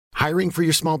Hiring for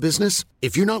your small business?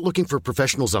 If you're not looking for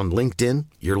professionals on LinkedIn,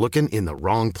 you're looking in the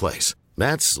wrong place.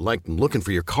 That's like looking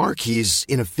for your car keys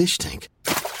in a fish tank.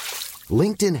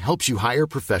 LinkedIn helps you hire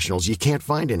professionals you can't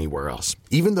find anywhere else,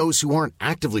 even those who aren't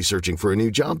actively searching for a new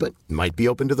job but might be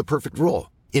open to the perfect role.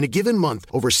 In a given month,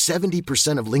 over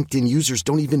 70% of LinkedIn users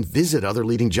don't even visit other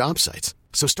leading job sites.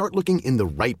 So start looking in the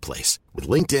right place. With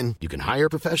LinkedIn, you can hire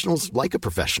professionals like a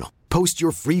professional. Post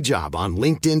your free job on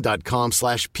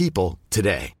linkedin.com/people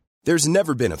today. There's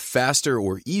never been a faster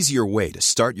or easier way to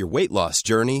start your weight loss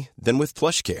journey than with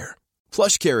PlushCare.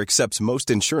 PlushCare accepts most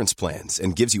insurance plans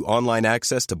and gives you online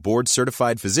access to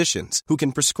board-certified physicians who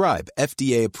can prescribe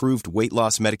FDA-approved weight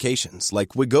loss medications like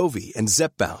Wegovy and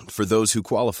Zepbound for those who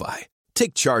qualify.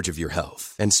 Take charge of your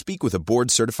health and speak with a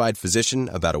board-certified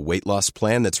physician about a weight loss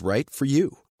plan that's right for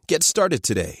you. Get started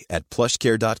today at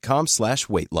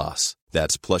plushcare.com/weight loss.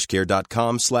 That's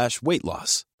plushcare.com/weight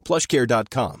loss.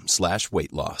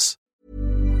 plushcare.com/weight loss.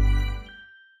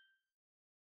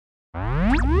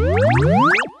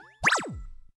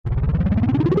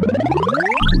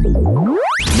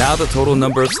 Now the total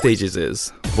number of stages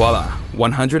is, voila,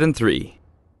 103.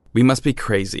 We must be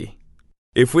crazy.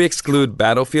 If we exclude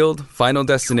Battlefield, Final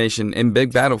Destination, and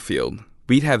Big Battlefield,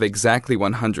 we'd have exactly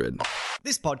 100.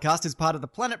 This podcast is part of the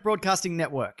Planet Broadcasting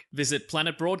Network. Visit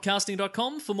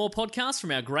planetbroadcasting.com for more podcasts from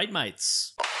our great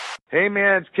mates. Hey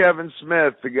man, it's Kevin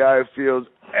Smith, the guy who feels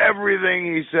everything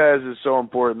he says is so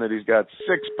important that he's got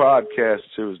 6 podcasts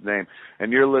to his name.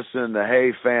 And you're listening to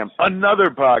Hey Fam, another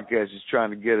podcast he's trying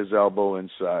to get his elbow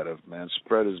inside of, man.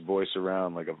 Spread his voice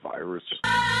around like a virus.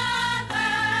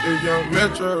 If Young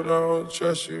Metro don't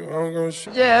trust you, I'm gonna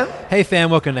shoot. Yeah. Hey fam,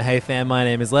 welcome to Hey Fam. My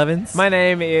name is Levins. My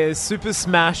name is Super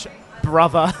Smash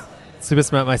Brother.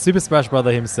 My Super Smash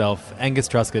brother himself, Angus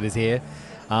Truscott, is here.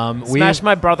 Smash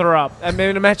my brother up. I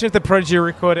mean, imagine if the Prodigy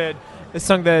recorded a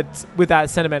song that with that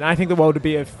sentiment. I think the world would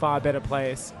be a far better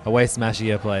place. A way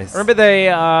smashier place. I remember they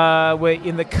were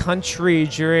in the country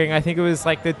during, I think it was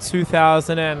like the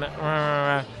 2000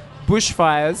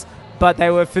 bushfires, but they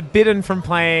were forbidden from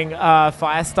playing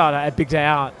Firestarter at Big Day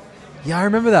Out. Yeah, I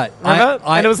remember that. Remember?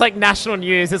 And it was like national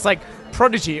news. It's like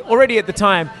Prodigy, already at the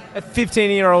time, a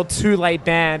 15-year-old too-late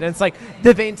band. And it's like,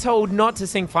 they've been told not to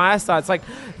sing Firestarter. It's like,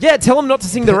 yeah, tell them not to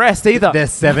sing the rest either. Their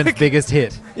 7th biggest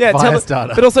hit, yeah,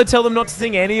 Firestarter. But also tell them not to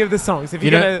sing any of the songs. If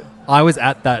you're gonna, I was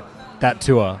at that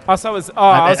tour. I was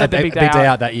at the Big Day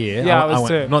Out that year. Yeah, I was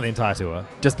went, too. not the entire tour,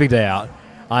 just Big Day Out.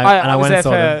 I went there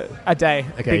and for a day.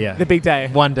 Okay, yeah. The big day.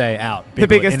 One day out. The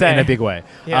biggest day. In a big way.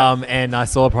 Yeah. And I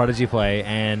saw Prodigy play,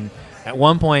 and at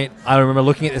one point, I remember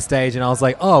looking at the stage, and I was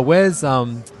like, oh, where's...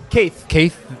 Keith.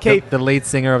 The lead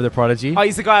singer of the Prodigy. Oh,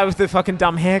 he's the guy with the fucking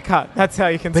dumb haircut. That's how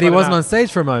you can. But he wasn't on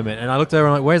stage for a moment, and I looked over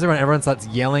and I'm like, "Where's everyone?" Everyone starts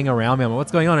yelling around me. I'm like,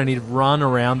 "What's going on?" And he'd run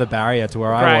around the barrier to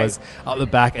where I was up the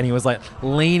back, and he was like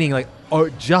leaning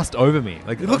just over me,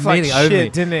 like it looked like over shit, me.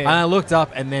 didn't it? And I looked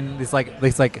up, and then this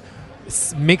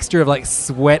mixture of like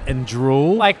sweat and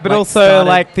drool, but also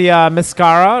like the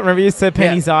mascara. Remember you said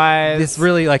Penny's eyes. This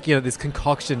really this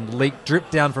concoction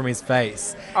dripped down from his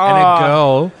face, and a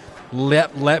girl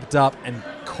leapt up and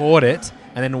caught it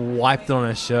and then wiped it on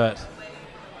her shirt.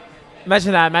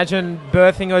 Imagine that. Imagine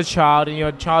birthing your child and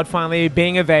your child finally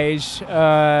being of age,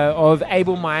 of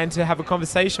able mind to have a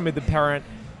conversation with the parent.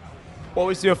 What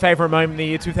was your favourite moment in the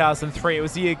year 2003? It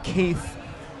was the year Keith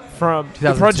from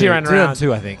the Prodigy ran around.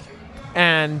 2002, I think.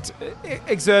 And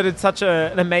exerted such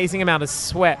an amazing amount of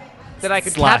sweat that I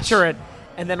could capture it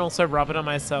and then also rub it on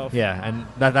myself. Yeah, and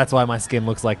that's why my skin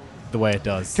looks like the way it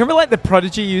does. Do you remember the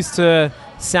Prodigy used to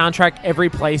soundtrack every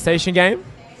PlayStation game?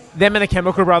 Them and the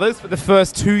Chemical Brothers for the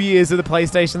first 2 years of the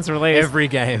PlayStation's release. Every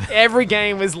game. Every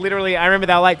game was literally, I remember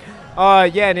they were like, oh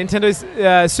yeah,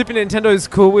 Super Nintendo's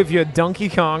cool with your Donkey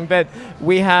Kong, but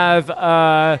we have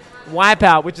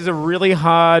Wipeout, which is a really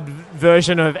hard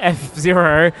version of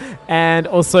F-Zero, and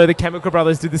also the Chemical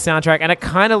Brothers did the soundtrack, and it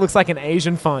kind of looks like an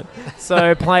Asian font.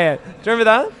 So play it. Do you remember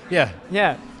that? Yeah.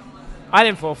 Yeah. I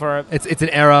didn't fall for it. It's an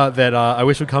era that I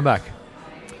wish would come back.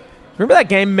 Remember that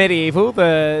game Medieval?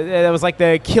 There was like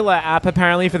the killer app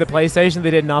apparently for the PlayStation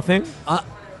that did nothing.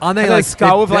 Aren't they like a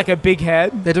skull with like a big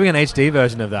head? They're doing an HD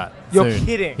version of that. You're soon.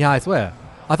 kidding? Yeah, I swear.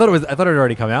 I thought it had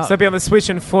already come out. So it'll be on the Switch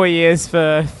in 4 years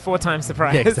for 4 times the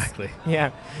price. Yeah, exactly.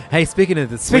 Yeah. Hey, speaking of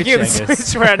the Switch,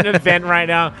 Switch, we're at an event right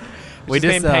now. We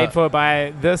just just been paid for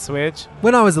by the Switch.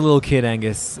 When I was a little kid,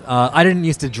 Angus, I didn't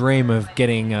used to dream of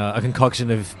getting a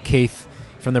concoction of Keith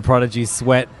from the Prodigy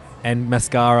sweat and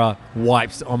mascara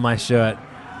wiped on my shirt.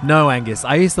 No, Angus.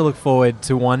 I used to look forward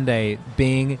to one day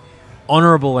being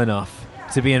honorable enough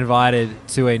to be invited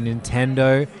to a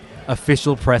Nintendo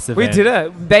official press event. We did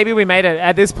it. Baby, we made it.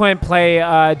 At this point, play,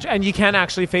 and you can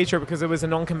actually feature it because it was a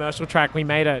non-commercial track. We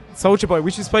made it. Soulja Boy,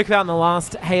 which we spoke about in the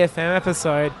last Hey FM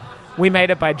episode. We made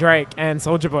it by Drake and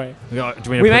Soulja Boy. Do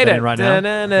we made it right now?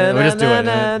 We'll just do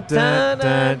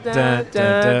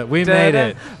it. We made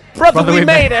it. Brother, we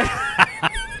made it.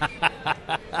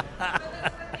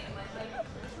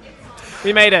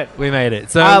 We made it. We made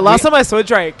it. So last time I saw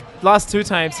Drake, last 2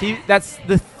 times, that's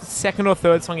the second or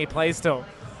third song he plays still.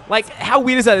 Like, how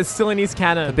weird is that? It's still in his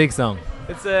canon. A big song.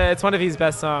 It's one of his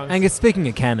best songs. Angus, speaking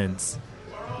of cannons,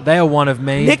 they are one of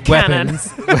main Nick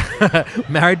weapons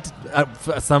married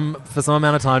for some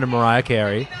amount of time to Mariah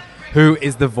Carey, who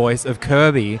is the voice of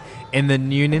Kirby in the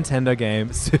new Nintendo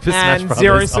game Super Smash Bros.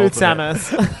 Zero Suit Ultimate.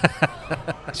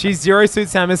 Samus. She's Zero Suit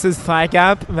Samus's thigh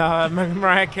gap.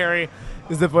 Mariah Carey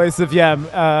is the voice of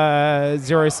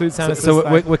Zero Suit Samus.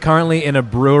 So we're currently in a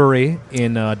brewery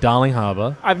in Darling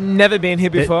Harbour. I've never been here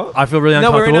before. I feel really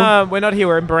uncomfortable. No, we're not here.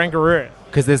 We're in Barangaroo.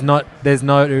 Because there's not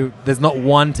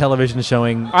one television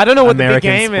showing. I don't know what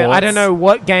American the big game is. I don't know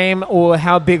what game or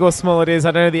how big or small it is.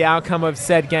 I don't know the outcome of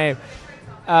said game.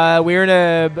 We're in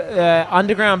a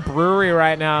underground brewery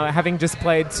right now, having just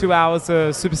played 2 hours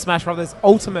of Super Smash Bros.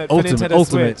 Ultimate for Nintendo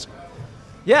Switch.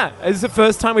 Yeah, it's the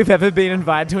first time we've ever been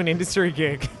invited to an industry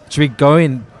gig. Should we go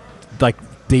in like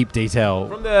deep detail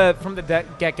from the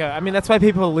get-go? I mean, that's why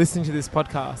people are listening to this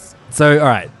podcast. So, all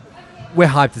right, we're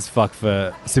hyped as fuck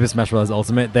for Super Smash Bros.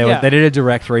 Ultimate. They did a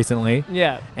direct recently.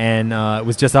 Yeah, and it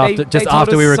was just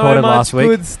after we recorded so much last week.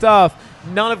 Good stuff.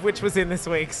 None of which was in this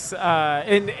week's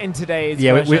in today's.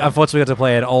 Yeah, version. we unfortunately got to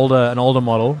play an older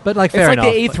model, but like fair enough.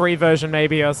 It's like the E3 version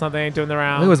maybe or something doing the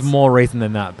rounds. It was more recent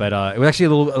than that, but it was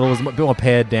actually it was a bit more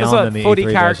pared down than the 40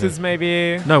 E3 characters version.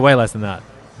 maybe. No, way less than that.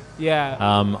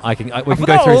 Yeah. We can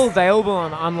go through. All available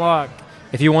on Unlock.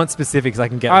 If you want specifics, I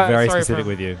can get very specific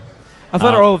with you. I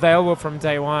thought they're all available from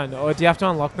day one, or do you have to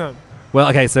unlock them? Well,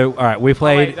 okay, so all right, we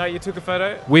played. Oh, wait, no, you took a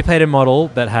photo. We played a model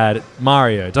that had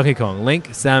Mario, Donkey Kong, Link,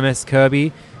 Samus,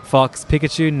 Kirby, Fox,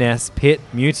 Pikachu, Ness, Pit,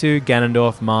 Mewtwo,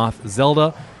 Ganondorf, Marth,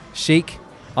 Zelda, Sheik,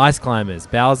 Ice Climbers,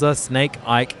 Bowser, Snake,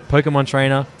 Ike, Pokemon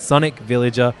Trainer, Sonic,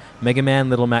 Villager, Mega Man,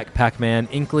 Little Mac, Pac-Man,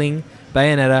 Inkling,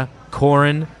 Bayonetta,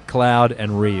 Corrin, Cloud,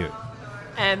 and Ryu.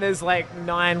 And there's like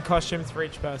 9 costumes for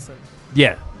each person.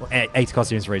 Yeah, 8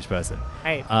 costumes for each person.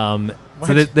 8.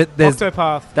 So there's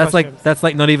Octopath. That's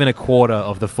like not even a quarter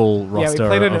of the full roster. Yeah,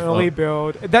 we played an early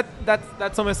build.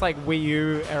 That's almost like Wii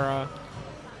U era.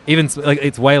 Even like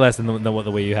it's way less than what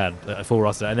the Wii U had, a full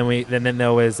roster. And then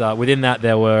there was within that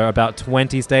there were about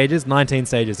 20 stages, 19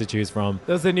 stages to choose from.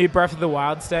 There was the new Breath of the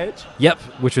Wild stage. Yep,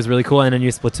 which was really cool, and a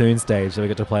new Splatoon stage that we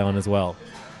got to play on as well.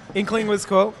 Inkling was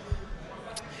cool.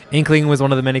 Inkling was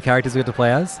one of the many characters we got to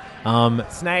play as.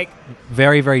 Snake.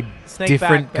 Very, very Snake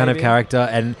different kind of character,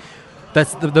 and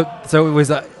that's so it was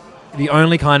the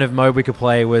only kind of mode we could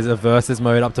play was a versus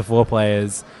mode up to 4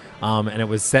 players. And it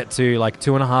was set to like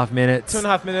 2.5 minutes.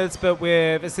 2.5 minutes, but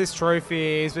with assist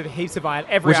trophies, with heaps of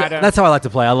every item. That's how I like to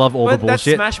play. I love all the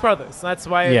bullshit. That's Smash Brothers. That's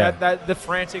why that the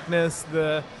franticness,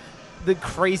 the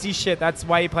crazy shit. That's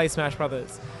why you play Smash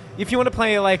Brothers. If you want to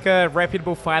play like a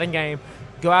reputable fighting game,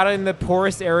 go out in the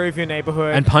poorest area of your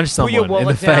neighborhood and punch someone put your wallet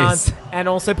in the down, face, and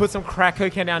also put some crack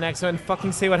cocaine down next to it and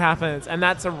fucking see what happens. And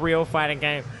that's a real fighting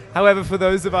game. However, for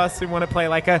those of us who want to play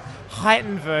like a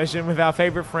heightened version with our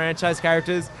favorite franchise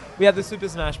characters, we have the Super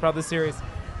Smash Bros. Series.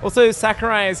 Also,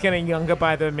 Sakurai is getting younger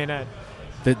by the minute.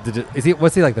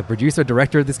 What's he like, the producer,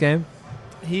 director of this game?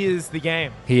 He is the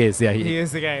game. He is, yeah. He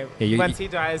is the game. Yeah, Once he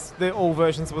dies, all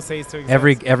versions will cease to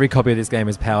exist. Every copy of this game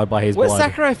is powered by his blood. Where's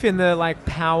Sakurai in the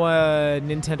power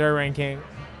Nintendo ranking?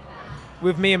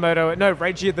 With Miyamoto, no,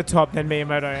 Reggie at the top, then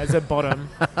Miyamoto as a bottom.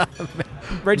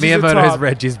 Miyamoto is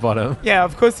Reggie's bottom. Yeah,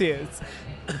 of course he is.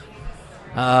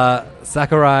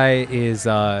 Sakurai is,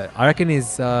 I reckon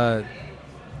he's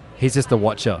just the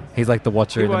Watcher. He's like the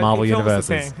Watcher in the Marvel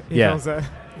universes. Yeah.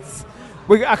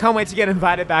 I can't wait to get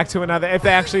invited back to another, if they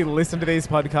actually listen to these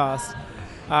podcasts.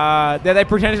 They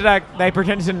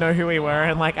pretended to know who we were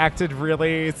and acted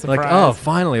really surprised. Like, oh,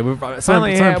 finally. We're so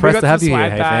impressed to have you here,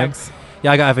 hey fam.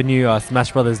 Yeah, I have a new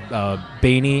Smash Brothers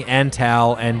beanie and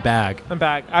towel and bag. And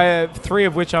bag. I have 3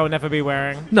 of which I will never be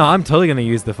wearing. No, I'm totally going to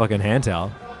use the fucking hand towel.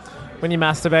 When you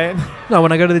masturbate? No,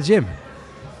 when I go to the gym.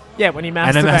 Yeah, when you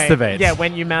masturbate. And I masturbate. Yeah,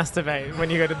 when you masturbate, when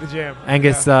you go to the gym.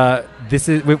 Angus, this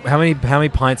is how many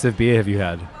pints of beer have you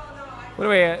had? What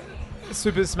are we at?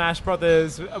 Super Smash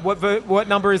Brothers. What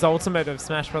number is Ultimate of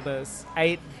Smash Brothers?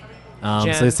 8.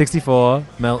 So 64,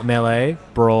 Melee,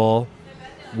 Brawl,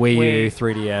 Wii U,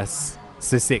 3DS.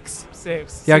 So 6.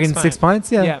 6. Yeah, I can 6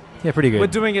 pints? Yeah. Yeah, pretty good. We're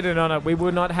doing it in honor. We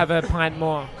would not have a pint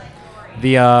more.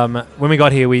 The when we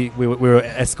got here, we were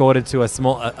escorted to a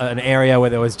small an area where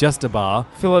there was just a bar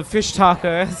full of fish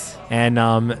tacos, and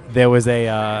there was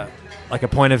a like a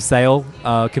point of sale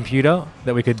computer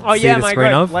that we could see the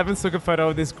screen of. Levin took a photo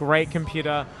of this great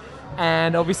computer,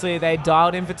 and obviously they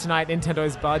dialed in for tonight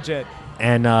Nintendo's budget.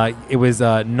 And it was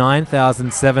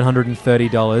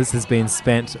 $9,730 has been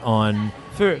spent on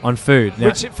food. Now,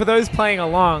 which, for those playing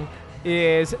along,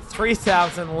 is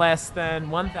 $3,000 less than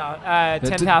 $10,000.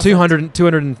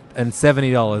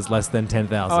 $270 less than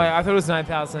 $10,000. Oh, I thought it was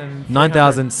 $9,000.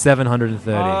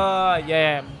 $9,730.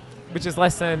 Yeah, which is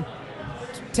less than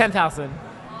 $10,000.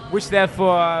 Which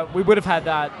therefore we would have had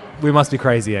that. We must be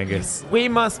crazy, Angus. We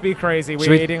must be crazy.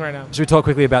 We're eating right now. Should we talk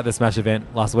quickly about the Smash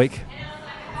event last week?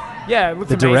 Yeah, it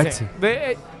looks amazing.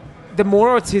 The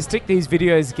more autistic these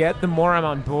videos get, the more I'm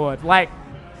on board. Like,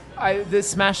 the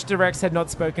Smash Directs had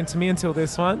not spoken to me until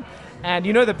this one. And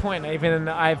you know the point, even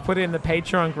I've put it in the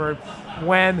Patreon group,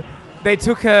 when they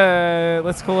took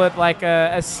let's call it like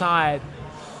a side,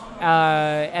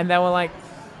 and they were like,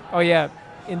 oh yeah,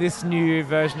 in this new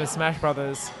version of Smash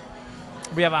Brothers,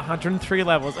 we have 103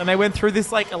 levels. And they went through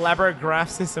this like elaborate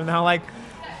graph system. Now, like,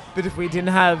 but if we didn't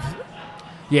have...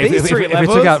 Yeah, if we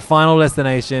took out Final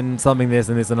Destination, something this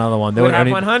and this another one, they would have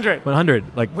 100.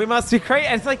 100. Like, we must be crazy.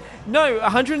 And it's like, no,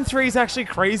 103 is actually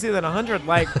crazier than 100.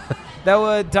 Like, they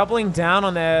were doubling down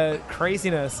on their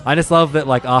craziness. I just love that,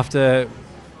 like, after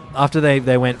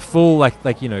they went full, like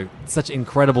such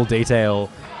incredible detail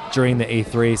during the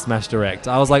E3 Smash Direct.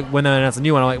 I was like, when they announced a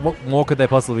new one, I'm like, what more could they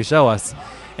possibly show us?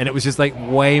 And it was just like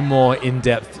way more in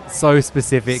depth, so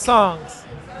specific. Songs.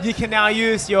 You can now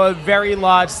use your very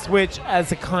large Switch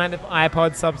as a kind of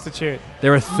iPod substitute.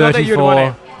 There are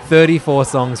 34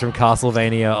 songs from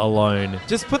Castlevania alone.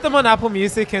 Just put them on Apple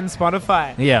Music and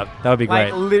Spotify. Yeah, that would be great.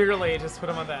 Like, literally, just put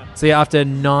them on there. So yeah, after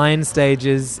 9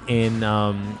 stages in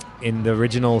the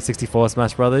original 64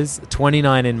 Smash Brothers,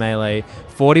 29 in Melee,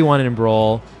 41 in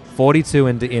Brawl, 42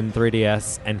 in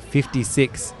 3DS, and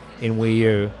 56 in Wii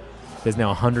U, there's now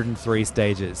 103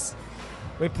 stages.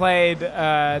 We played,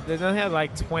 there's only had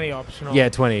like 20 optional. Yeah,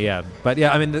 20, yeah. But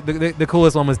yeah, I mean, the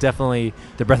coolest one was definitely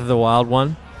the Breath of the Wild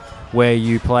one, where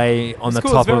you play on the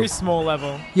top of... It's very small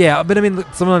level. Yeah, but I mean,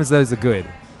 sometimes those are good.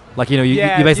 Like, you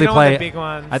basically play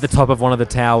at the top of one of the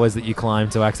towers that you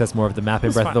climb to access more of the map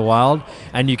in Breath of the Wild,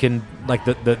 and you can, like,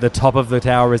 the top of the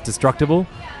tower is destructible.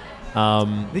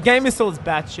 The game is still as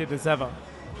batshit as ever.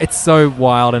 It's so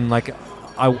wild, and like...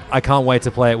 I can't wait to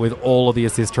play it with all of the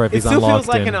assist trophies unlocked. It still feels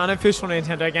like an unofficial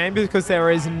Nintendo game because there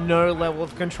is no level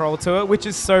of control to it, which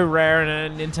is so rare in a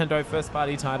Nintendo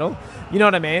first-party title. You know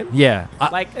what I mean? Yeah.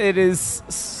 Like, it is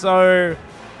so...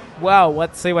 Well,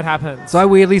 let's see what happens. So I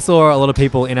weirdly saw a lot of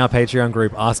people in our Patreon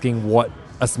group asking what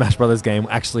a Smash Brothers game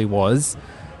actually was,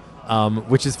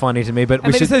 which is funny to me. But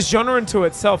it's a genre into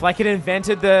itself. Like, it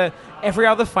invented every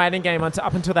other fighting game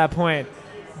up until that point.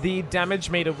 The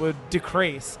damage meter would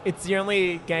decrease. It's the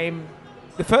only game,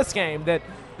 the first game, that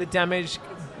the damage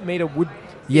meter would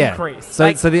increase.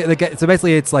 So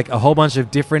basically, it's like a whole bunch of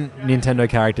different Nintendo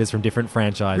characters from different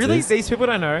franchises. Really? These people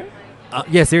don't know?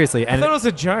 Yeah, seriously. I thought it was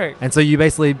a joke. And so you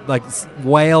basically like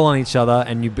wail on each other,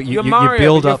 and you Mario,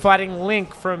 build you're up. fighting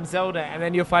Link from Zelda, and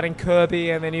then you're fighting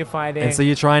Kirby, and then you're fighting. And so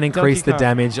you try and increase the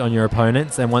damage on your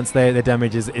opponents, and once their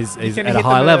damage is at a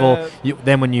high level,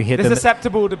 then when you hit them, they're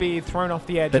susceptible to be thrown off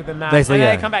the edge of the map. And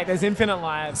they come back. There's infinite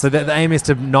lives. So the aim is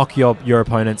to knock your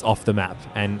opponents off the map,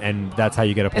 and that's how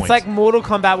you get a point. It's like Mortal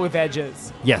Kombat with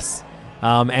edges. Yes.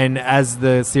 And as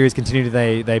the series continued,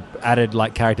 they added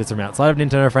like characters from outside of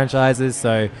Nintendo franchises.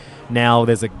 So now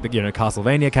there's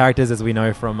Castlevania characters, as we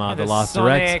know from the last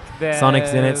Direct.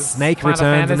 Sonic's in it. Snake Final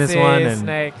returns Fantasy, in this one, and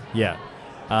Snake. Yeah.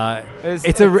 I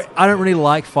don't really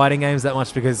like fighting games that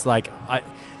much because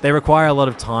they require a lot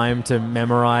of time to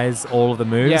memorize all of the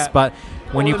moves. Yeah. But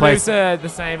when you play, moves are the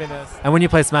same in this. And when you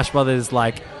play Smash Brothers,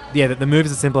 the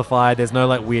moves are simplified. There's no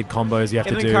like weird combos you have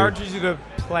to do. It encourages you to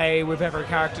play with every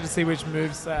character to see which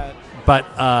moves. But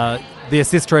the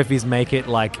assist trophies make it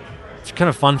like kind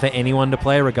of fun for anyone to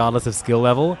play, regardless of skill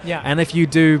level. Yeah. And if you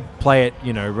do play it,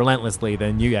 relentlessly,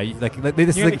 then this you're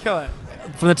is gonna kill it.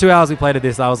 From the 2 hours we played at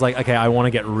this, I was like, okay, I want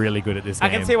to get really good at this game.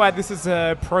 I can see why this is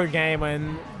a pro game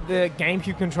and the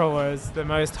GameCube controller is the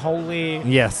most holy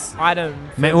item.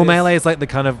 Melee is like the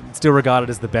kind of still regarded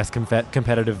as the best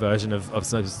competitive version of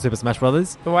Super Smash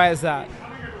Brothers. But why is that?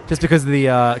 Just because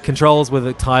the controls were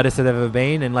the tightest they've ever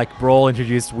been, and like Brawl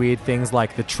introduced weird things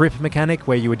like the trip mechanic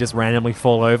where you would just randomly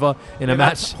fall over in a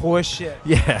match. That's horseshit.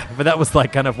 Yeah, but that was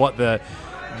like kind of what the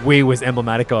Wii was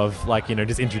emblematic of, like,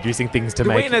 just introducing things to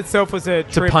Wii in itself was a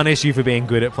to punish you for being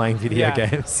good at playing video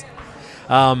games.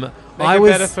 Make it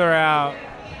better for our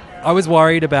I was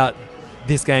worried about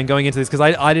this game going into this because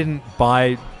I didn't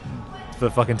buy the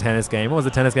fucking tennis game. What was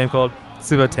the tennis game called?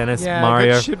 Super Tennis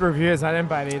Mario. Good shit reviews. I didn't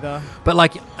buy it either. But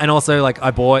like, and also like I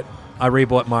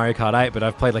rebought Mario Kart 8, but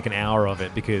I've played like an hour of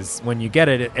it because when you get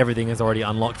it, everything is already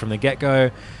unlocked from the get-go,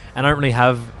 and I don't really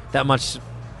have that much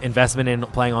investment in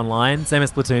playing online. Same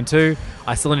as Splatoon 2.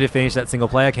 I still need to finish that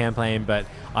single-player campaign, but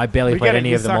I barely played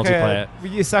any of the multiplayer.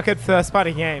 You suck at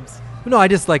first-party games. No, I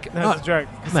just like... That's a joke.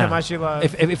 That's how much you love.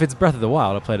 If it's Breath of the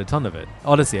Wild, I played a ton of it.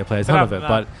 Odyssey, I played a ton of it.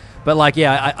 But like,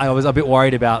 yeah, I was a bit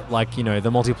worried about like, you know,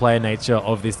 the multiplayer nature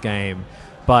of this game.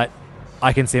 But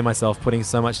I can see myself putting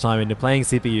so much time into playing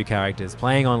CPU characters,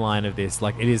 playing online of this.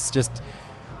 Like, it is just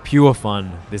pure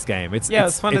fun, this game. It's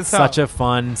fun as hell. Such a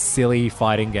fun, silly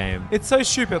fighting game. It's so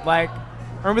stupid. Like,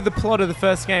 I remember the plot of the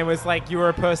first game was like you were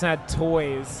a person that had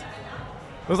toys.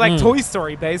 It was like Toy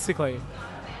Story, basically.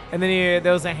 And then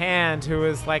there was a hand who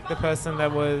was like the person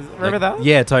that was... Remember that?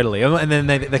 Yeah, totally. And then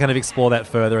they kind of explore that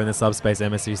further in the Subspace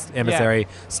Emissary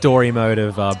story mode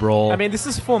of Brawl. I mean, this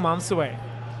is 4 months away.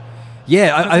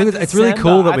 Yeah, I think it's really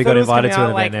cool that we got invited to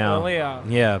an event now. Earlier.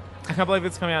 Yeah. I can't believe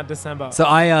it's coming out in December. So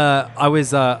I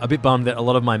was a bit bummed that a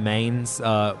lot of my mains,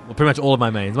 pretty much all of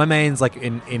my mains like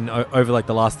in over like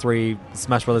the last 3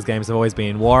 Smash Brothers games have always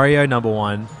been Wario number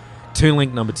 1, Toon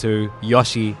Link number 2,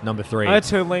 Yoshi number 3. I had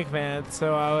Toon Link, man,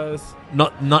 so I was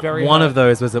not one of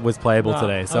those was playable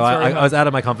today. So I was out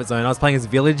of my comfort zone. I was playing as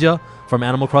Villager from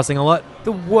Animal Crossing a lot.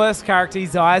 The worst character.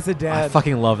 His eyes are dead. I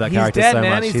fucking love that character dead, so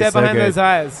man. much. He's dead behind those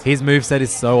eyes. His moveset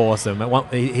is so awesome.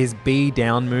 His B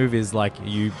down move is like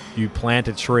you plant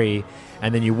a tree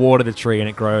and then you water the tree and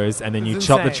it grows, and then you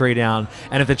chop the tree down,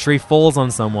 and if the tree falls on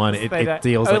someone, it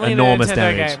deals like enormous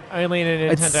damage. Only in a Nintendo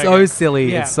game. It's so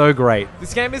silly. Yeah. It's so great.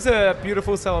 This game is a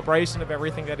beautiful celebration of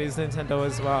everything that is Nintendo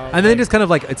as well. And then just kind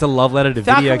of like it's a love letter to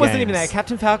video games. Falcon wasn't even there.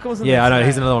 Captain Falcon wasn't there. Yeah, I know.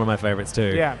 He's another one of my favorites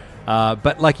too. Yeah.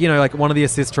 But like, you know, like one of the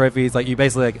assist trophies, like you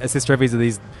basically like assist trophies are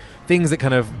these things that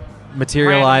kind of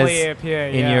materialize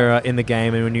in the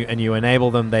game, and when you enable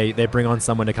them, they bring on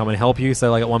someone to come and help you. So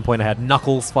like at one point I had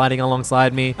Knuckles fighting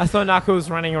alongside me. I saw Knuckles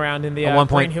running around in the at one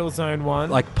point, Green Hill Zone 1.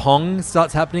 Like Pong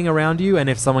starts happening around you, and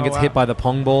if someone gets hit by the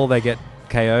Pong ball, they get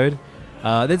KO'd.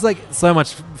 There's like so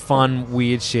much fun,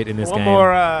 weird shit in this game.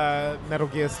 More Metal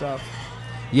Gear stuff.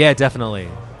 Yeah, definitely.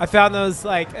 I found those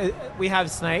like we have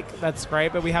Snake, that's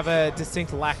great, but we have a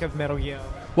distinct lack of Metal Gear.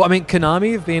 Well, I mean,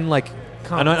 Konami have been like,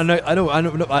 I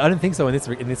don't think so in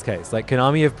this case. Like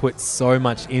Konami have put so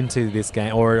much into this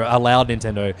game, or allowed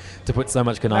Nintendo to put so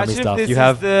much Konami stuff. This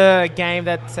is the game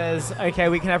that says, okay,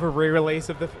 we can have a re-release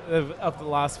of the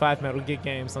last 5 Metal Gear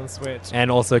games on Switch, and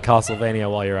also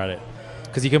Castlevania while you're at it,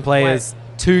 because you can play as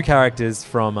 2 characters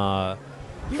from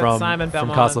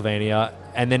Castlevania,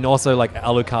 and then also like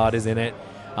Alucard is in it.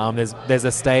 There's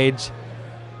a stage.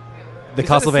 The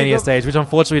Castlevania stage, which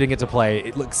unfortunately we didn't get to play,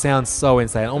 it sounds so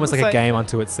insane, almost like a game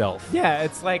unto itself. Yeah,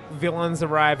 it's like villains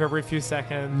arrive every few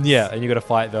seconds. Yeah, and you got to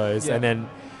fight those, and then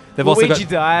they've Luigi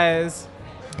dies.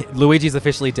 Luigi's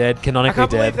officially dead, canonically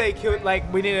dead. I can't believe they killed.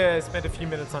 Like, we need to spend a few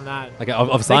minutes on that. Like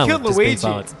of silence. They killed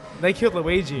Luigi. They killed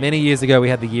Luigi. Many years ago, we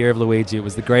had the year of Luigi. It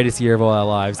was the greatest year of all our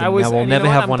lives, and now we'll never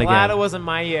have one again. I'm glad it wasn't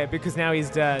my year, because now he's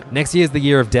dead. Next year is the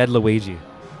year of dead Luigi.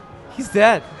 He's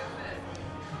dead.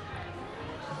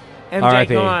 MJ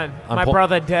gone. My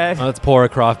brother dead. Let's pour a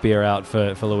craft beer out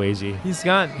for Luigi. He's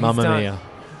gone. Mamma mia.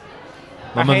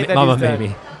 Mamma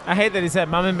Mimi. I hate that he said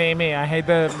Mamma Mimi. I hate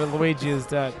that Luigi is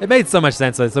dead. It made so much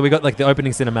sense though. So we got like the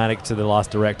opening cinematic to the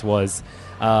last Direct was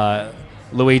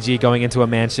Luigi going into a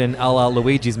mansion, a la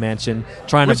Luigi's Mansion,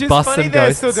 trying to bust some ghosts. Which is funny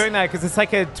they're still doing that, because it's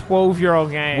like a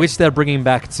 12-year-old game. Which they're bringing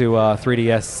back to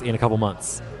 3DS in a couple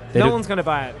months. No one's going to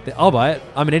buy it. I'll buy it.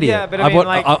 I'm an idiot. Yeah, but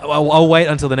I'll wait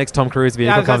until the next Tom Cruise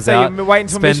vehicle comes out. Wait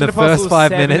until spend the first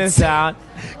 5 minutes out,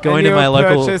 going to my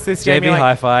local JB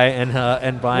Hi-Fi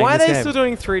and buying why this game. Why are they still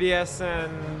doing 3DS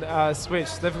and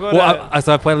Switch? They've got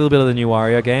so I played a little bit of the new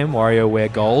Wario game,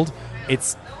 WarioWare Gold.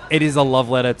 It is a love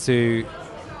letter to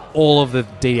all of the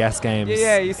DS games.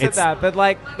 Yeah, you said that, but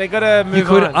like they gotta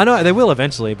move on. I know they will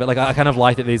eventually, but like I kind of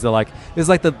like that these are like there's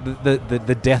like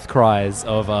the death cries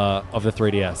of the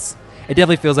 3DS. It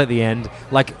definitely feels like the end.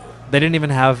 Like they didn't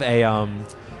even have a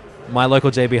my local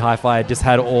JB Hi-Fi just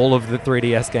had all of the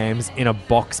 3DS games in a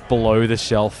box below the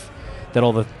shelf that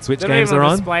all the Switch games are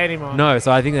on. Display anymore. No,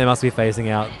 so I think they must be phasing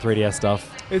out 3DS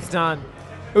stuff. It's done.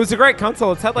 It was a great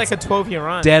console. It's had like a 12-year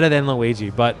run. Deader than Luigi,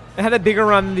 but it had a bigger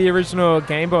run than the original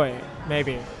Game Boy,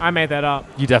 maybe. I made that up.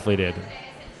 You definitely did.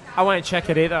 I won't check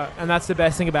it either, and that's the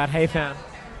best thing about HeyFam.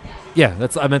 Yeah,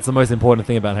 that's the most important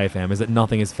thing about HeyFam is that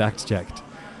nothing is fact-checked.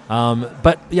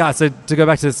 But yeah, so to go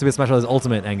back to Super Smash Bros.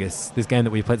 Ultimate, Angus, this game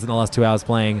that we played in the last 2 hours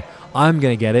playing, I'm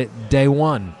going to get it day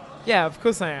one. Yeah, of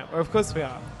course I am. Of course we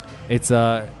are. It's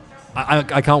I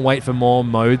can't wait for more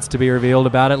modes to be revealed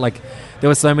about it. Like, there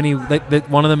were so many.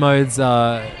 One of the modes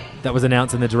that was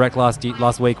announced in the direct last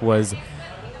week was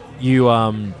you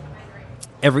and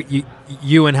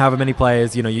however many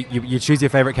players, you choose your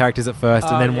favorite characters at first,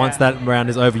 and then once that round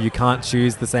is over, you can't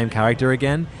choose the same character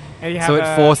again. So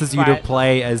it forces you to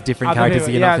play as different characters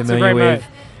that you're not familiar with.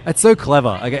 It's so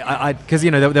clever. Because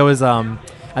there was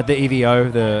at the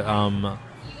EVO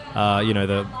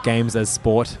the Games as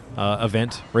Sport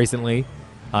event recently,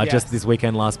 just this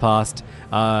weekend last past,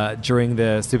 during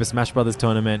the Super Smash Brothers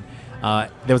tournament. There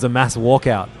was a mass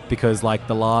walkout because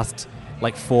the last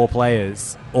 4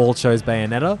 players all chose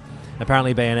Bayonetta.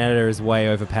 Apparently Bayonetta is way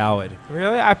overpowered.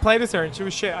 Really? I played as her and she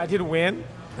was shit. I didn't win.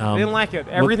 I didn't like it.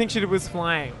 Everything she did was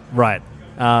flying. Right.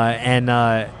 And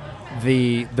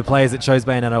the players that chose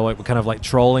Bayonetta were kind of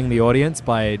trolling the audience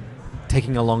by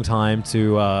taking a long time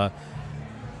to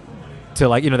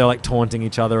they're taunting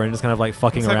each other and just kind of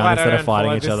fucking around instead of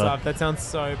fighting each other. That sounds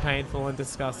so painful and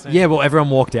disgusting. Yeah, well, everyone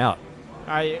walked out.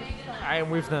 I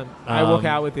am with them. I walk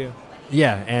out with you.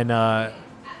 Yeah, and I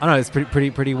don't know, it's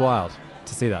pretty wild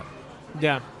to see that.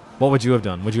 Yeah. What would you have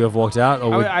done? Would you have walked out,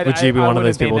 or would you be one of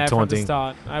those people taunting?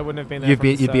 I wouldn't have been there. You'd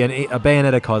be a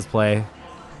Bayonetta cosplay.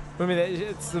 I mean,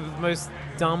 it's the most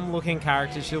dumb-looking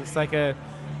character. She looks like a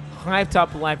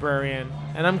hyped-up librarian,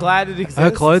 and I'm glad it exists.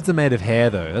 Her clothes are made of hair,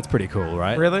 though. That's pretty cool,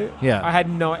 right? Really? Yeah. I had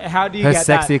no. How do you get that? Her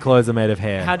sexy clothes are made of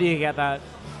hair. How do you get that?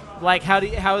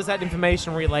 How is that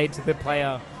information relayed to the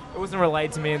player? It wasn't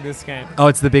relayed to me in this game. Oh,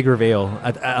 it's the big reveal.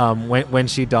 When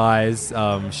she dies,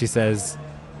 she says,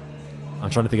 I'm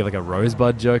trying to think of a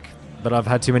Rosebud joke, but I've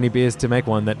had too many beers to make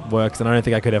one that works, and I don't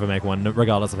think I could ever make one,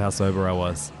 regardless of how sober I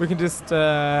was. We can just,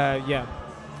 yeah.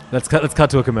 Let's cut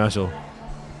to a commercial. Do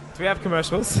we have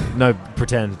commercials? No,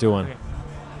 pretend. Do one.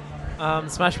 Okay.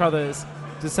 Smash Brothers,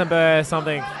 December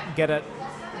something. Get it,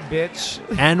 bitch.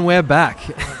 And we're back.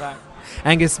 We're back.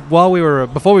 Angus,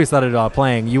 before we started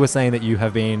playing, you were saying that you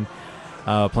have been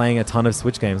playing a ton of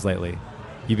Switch games lately.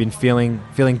 You've been feeling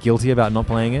guilty about not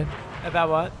playing it? About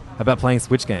what? About playing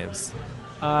Switch games.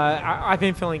 I've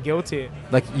been feeling guilty.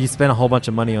 You spent a whole bunch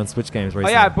of money on Switch games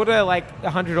recently. Oh yeah, I bought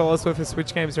 $100 worth of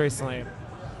Switch games recently.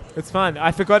 It's fun.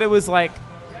 I forgot it was you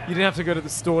didn't have to go to the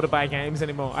store to buy games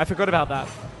anymore. I forgot about that.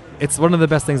 It's one of the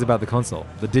best things about the console,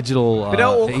 the digital But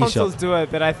all the consoles eShop. do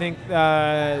it, but I think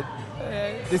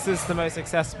this is the most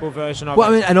accessible version of it.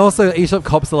 Well, I mean, and also eShop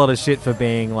cops a lot of shit for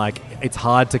being it's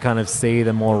hard to kind of see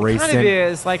the more recent. Kind of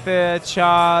is, the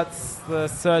charts, the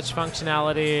search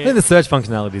functionality. I think the search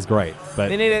functionality is great, but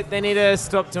they need to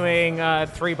stop doing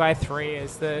 3x3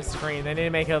 as the screen. They need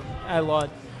to make a lot.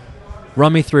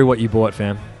 Run me through what you bought,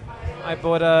 fam. I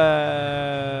bought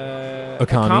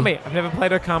Okami. I've never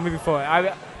played Okami before.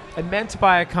 I meant to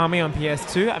buy Okami on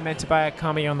PS2. I meant to buy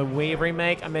Okami on the Wii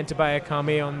remake. I meant to buy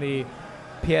Okami on the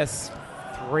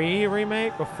PS3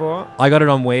 remake before. I got it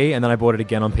on Wii, and then I bought it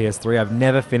again on PS3. I've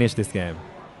never finished this game.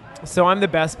 So I'm the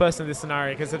best person in this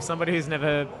scenario, because if somebody who's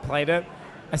never played it,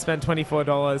 I spent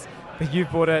 $24, but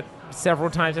you've bought it several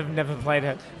times and never played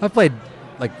it. I've played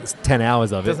 10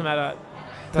 hours of it. Doesn't matter.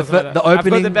 The opening, I've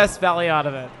got the best value out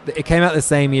of it. It came out the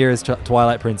same year as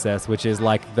Twilight Princess, which is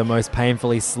the most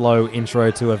painfully slow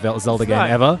intro to a Zelda game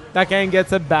ever. That game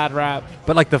gets a bad rap.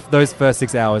 But those first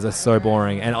 6 hours are so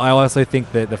boring, and I also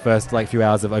think that the first few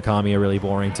hours of Okami are really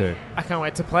boring too. I can't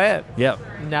wait to play it. Yep.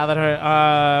 Now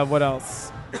that what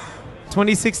else?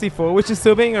 2064, which is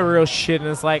still being a real shit, and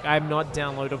it's I'm not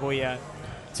downloadable yet.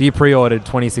 So you pre-ordered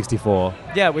 2064.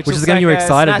 Yeah, which is getting you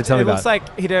excited to tell me about. It looks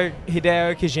like Hideo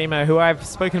Kojima, who I've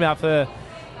spoken about for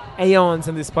aeons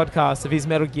in this podcast of his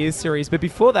Metal Gear series. But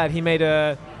before that, he made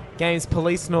games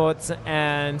Policenauts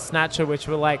and Snatcher, which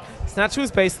were Snatcher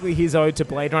was basically his ode to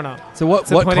Blade Runner. So what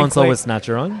console was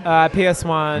Snatcher on?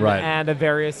 PS1 right. And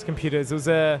various computers.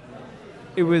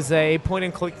 It was a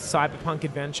point-and-click cyberpunk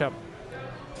adventure.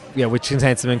 Yeah, which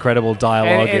contains some incredible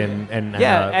dialogue and and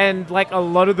a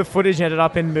lot of the footage ended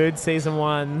up in Mood Season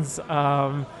 1's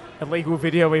illegal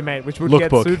video we made, which would get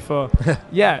sued for.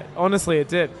 Yeah, honestly, it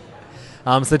did.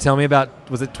 So tell me about,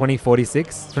 was it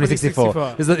 2046?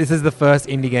 2064. This is the first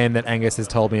indie game that Angus has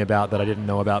told me about that I didn't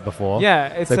know about before. Yeah,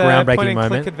 it's a groundbreaking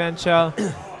moment. Point-and-click adventure.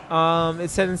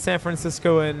 It's set in San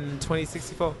Francisco in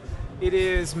 2064. It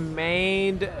is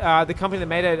made, the company that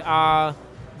made it are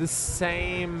the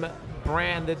same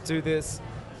brand that do this.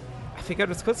 I forget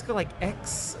what it's called.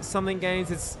 X something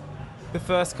games. It's the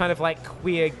first kind of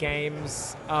queer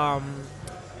games.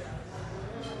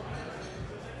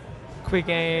 Queer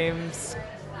games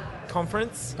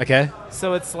conference. Okay.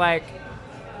 So it's like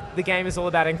the game is all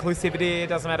about inclusivity. It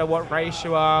doesn't matter what race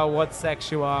you are, what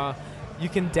sex you are. You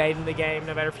can date in the game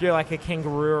no matter if you're like a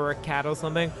kangaroo or a cat or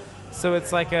something. So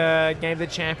it's like a game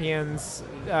that champions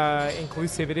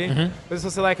inclusivity. Mm-hmm. But it's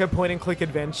also like a point-and-click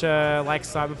adventure, like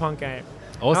Cyberpunk game.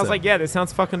 Awesome. And I was like, yeah, this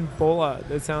sounds fucking baller.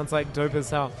 This sounds like dope as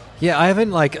hell. Yeah,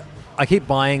 I keep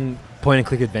buying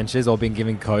point-and-click adventures or being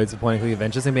given codes for point-and-click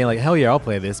adventures and being like, hell yeah, I'll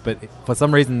play this. But for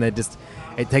some reason, it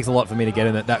takes a lot for me to get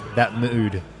in that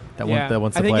mood that wants to play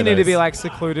I think you need to those. be like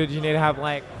secluded. You need to have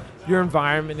like your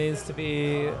environment needs to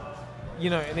be,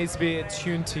 it needs to be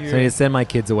attuned to you. So I need to send my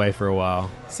kids away for a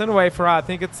while. Send away for art. I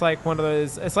think it's like one of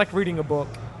those. It's like reading a book.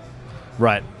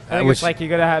 Right. I think it's like you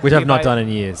gotta have. Which I've not like, done in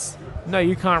years. No,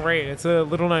 you can't read. It's a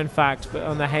little known fact, but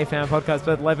on the Hey Fan podcast,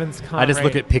 but Levins can't. I just read.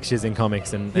 look at pictures in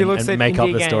comics and make up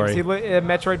indie the games. story.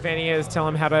 Metroidvanias tell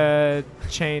him how to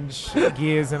change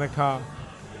gears in a car.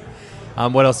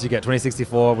 What else did you get?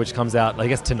 2064, which comes out, I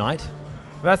guess, tonight?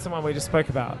 That's the one we just spoke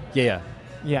about. Yeah.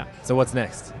 So what's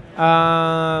next?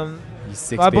 You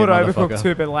 6 I bought motherfucker. Overcooked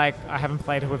too, but like I haven't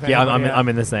played it with Yeah, anybody yet. I'm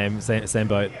in the same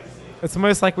boat. It's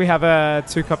almost like we have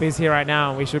 2 copies here right now,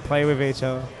 and we should play with each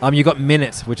other. You got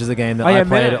Minute, which is a game that I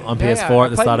played on PS4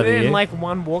 at the start of the year. in like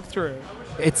one walkthrough.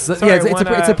 It's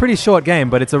a pretty short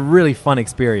game, but it's a really fun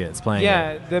experience playing it.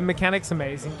 Yeah, the mechanic's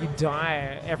amazing. You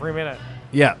die every minute.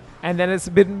 Yeah. And then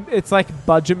it's like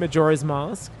budget Majora's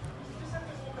Mask.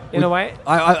 In a way.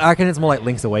 I reckon it's more like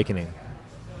Link's Awakening.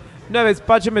 No, it's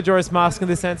budget Majora's Mask in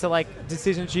the sense of like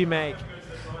decisions you make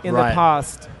in the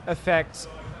past affect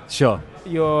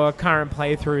your current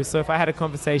playthrough. So if I had a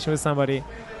conversation with somebody,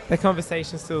 the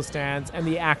conversation still stands, and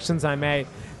the actions I made.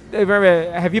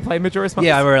 Remember, have you played Majora's Mask?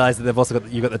 Yeah, I realized that they've also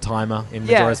got the timer in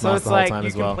Majora's Mask the whole time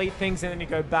as well. You complete things and then you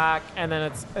go back, and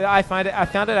then I found it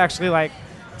actually like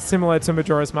similar to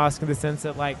Majora's Mask in the sense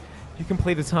that like you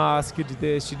complete a task, you do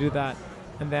this, you do that,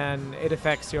 and then it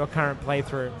affects your current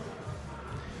playthrough,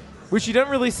 which you don't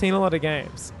really see in a lot of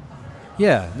games.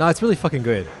 Yeah, no, it's really fucking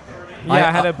good. Yeah,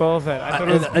 I had a ball of it. I thought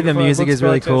it was the music is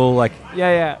really cool. Like,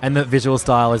 yeah. And the visual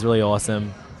style is really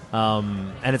awesome.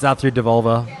 And it's out through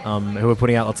Devolver, who are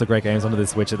putting out lots of great games onto the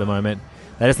Switch at the moment.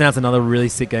 They just announced another really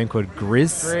sick game called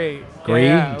Gris.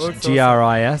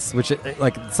 Gris, which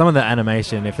like some of the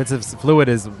animation, if it's as fluid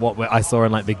as what I saw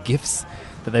in like the GIFs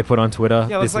that they put on Twitter this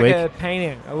week. Yeah, it looks like a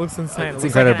painting. It looks insane. It's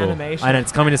looks incredible. Like an animation. And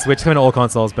it's coming to Switch, coming to all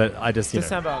consoles, but I just,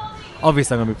 December.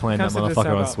 Obviously I'm going to be playing that Comes to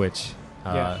motherfucker on December. Switch.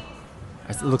 Yeah.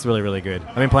 It looks really, really good.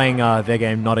 I've been playing their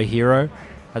game Not a Hero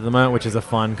at the moment, which is a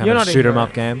fun kind You're of not a shoot 'em hero.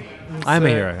 up game. I'm a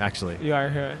hero, actually. You are a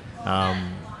hero.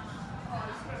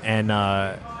 And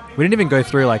we didn't even go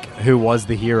through like who was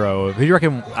the hero. Who do you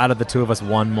reckon out of the two of us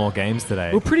won more games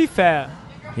today? We're pretty fair.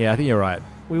 Yeah, I think you're right.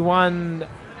 We won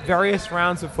various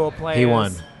rounds of 4 players. He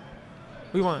won.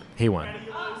 We won. He won.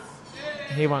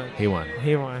 He won. He won.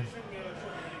 He won.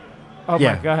 Oh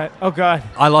Yeah. my god. Oh god.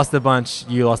 I lost a bunch.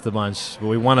 You lost a bunch. But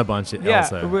we won a bunch Yeah,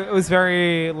 also. it was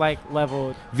very like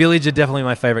leveled. Village are definitely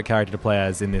my favorite character to play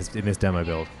as in this demo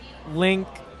build. Link,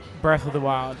 Breath of the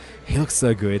Wild. He looks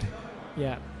so good.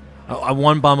 Yeah.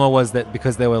 One bummer was that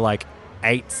because there were like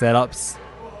 8 setups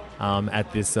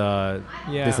at this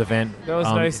this event. There was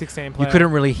no 16 player. You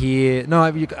couldn't really hear. No,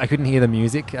 I couldn't hear the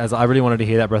music as I really wanted to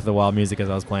hear that Breath of the Wild music as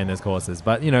I was playing those courses.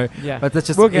 But but that's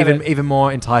just We'll get it. even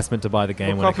more enticement to buy the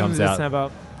game when it comes out. December.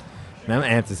 Man,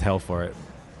 I'm amped as hell for it.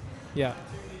 Yeah.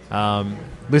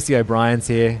 Lucy O'Brien's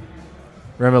here.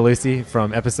 Remember Lucy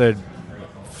from episode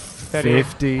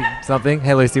 50 something?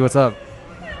 Hey Lucy, what's up?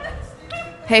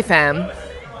 Hey fam.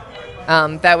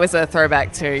 That was a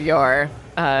throwback to your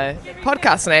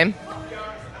podcast name.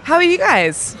 How are you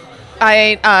guys?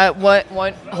 I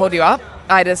won't hold you up.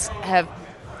 I just have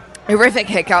horrific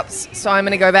hiccups, so I'm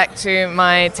going to go back to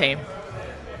my team.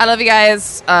 I love you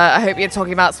guys. I hope you're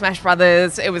talking about Smash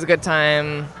Brothers. It was a good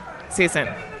time. See you soon.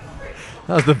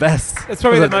 That was the best. It's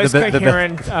probably the most the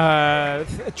coherent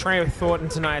train of thought in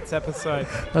tonight's episode.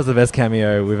 That was the best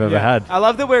cameo we've ever had. I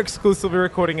love that we're exclusively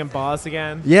recording in bars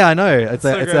again. Yeah, I know. It's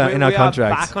So good. in our we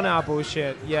contract. are back on our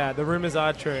bullshit. Yeah, the rumors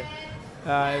are true.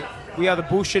 We are the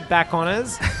bullshit back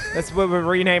honors. That's what we're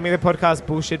renaming the podcast,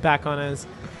 Bullshit Back Honors.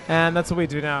 And that's what we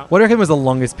do now. What do you reckon was the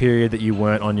longest period that you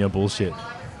weren't on your bullshit?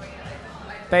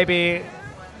 Baby,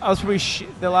 I was probably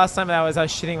the last time I was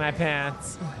shitting my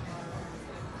pants.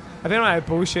 I've been on my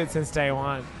bullshit since day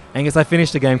one. Angus, I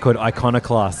finished a game called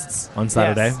Iconoclasts on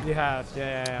Saturday. Yes, you have.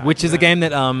 Yeah. Which is a game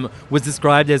that was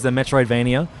described as a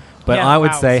Metroidvania, but Yeah, I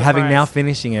would wow, say, having now surprise.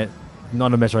 finishing it,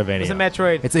 not a Metroidvania. It's a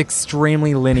Metroid. It's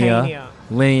extremely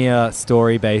linear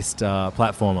story-based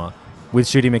platformer. with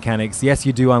shooting mechanics. Yes,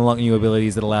 you do unlock new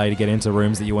abilities that allow you to get into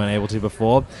rooms that you weren't able to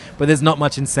before, but there's not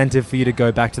much incentive for you to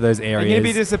go back to those areas. You're going to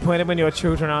be disappointed when your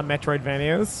children aren't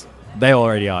Metroidvanias. They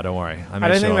already are, don't worry. I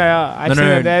don't think they are. I've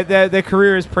seen them. Their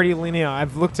career is pretty linear.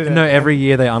 I've looked at it. No, every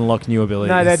year they unlock new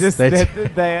abilities. No,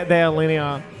 they are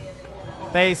linear.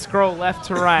 They scroll left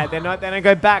to right. They don't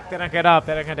go back. They don't get up.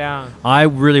 They don't go down. I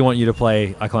really want you to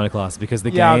play Iconoclast because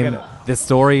the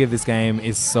story of this game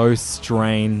is so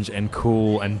strange and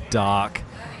cool and dark,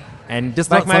 and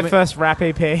just like my first rap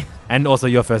EP. And also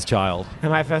your first child.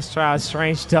 And my first child,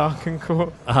 strange, dark, and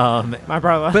cool. My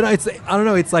brother. But I don't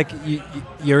know. It's like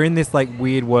you're in this like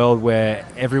weird world where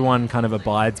everyone kind of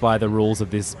abides by the rules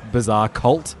of this bizarre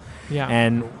cult. Yeah.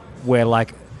 And we're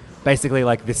like basically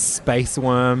like this space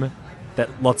worm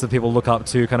that lots of people look up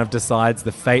to kind of decides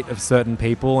the fate of certain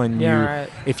people, and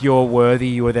if you're worthy,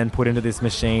 you are then put into this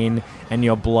machine, and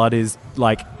your blood is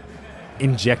like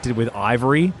injected with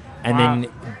ivory, and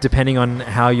then depending on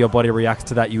how your body reacts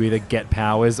to that, you either get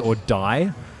powers or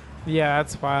die. Yeah,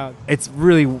 that's wild. It's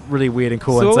really, really weird and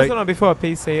cool. So and was it on before,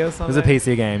 PC or something? It was a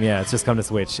PC game, yeah. It's just come to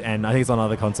Switch, and I think it's on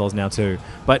other consoles now too.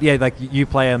 But yeah, like you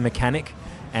play a mechanic,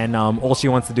 and all she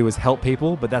wants to do is help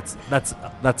people, but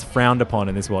that's frowned upon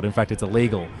in this world. In fact, it's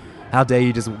illegal. How dare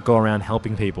you just go around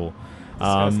helping people?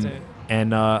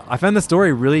 And I found the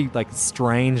story really like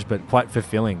strange, but quite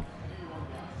fulfilling.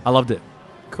 I loved it.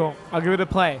 Cool. I'll give it a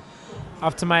play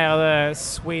after my other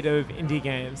suite of indie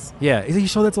games. Yeah. Are you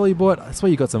sure that's all you bought? I swear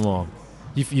you got some more.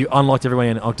 You unlocked everyone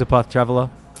in Octopath Traveler?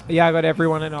 Yeah, I got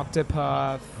everyone in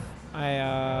Octopath.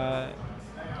 I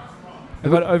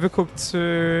got Overcooked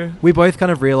 2. We both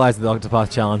kind of realized the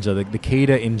Octopath Challenger, the key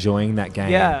to enjoying that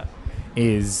game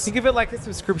is... Think of it like a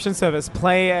subscription service.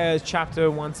 Play a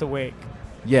chapter once a week.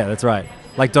 Yeah, that's right.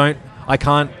 Like, I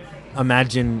can't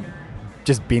imagine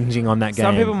just binging on that game.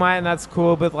 Some people might, and that's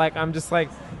cool, but like, I'm just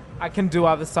like, I can do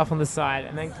other stuff on the side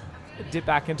and then dip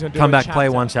back into it. Come back, play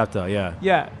one chapter, yeah.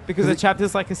 Yeah, because a chapter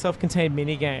is like a self-contained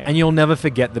mini game. And you'll never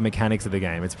forget the mechanics of the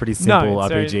game. It's pretty simple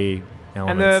RPG.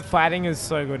 Elements. And the fighting is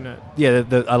so good in it. Yeah,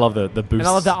 I love the boosts. And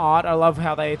I love the art. I love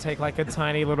how they take like a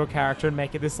tiny little character and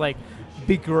make it this like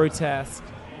big grotesque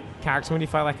character when you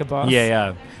fight like a boss.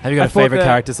 Yeah. Have you got a favorite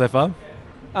character so far?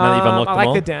 Now that you've unlocked them all? I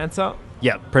like the dancer.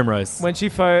 Yeah, Primrose. When she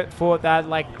fought that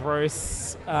like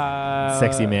gross...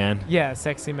 sexy man. Yeah,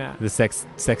 sexy man. The sex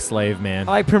slave man.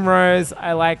 I like Primrose.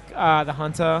 I like the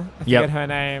hunter. I forget her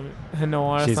name. Hanor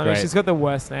or something. Great. She's got the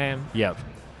worst name. Yep.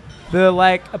 The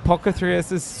like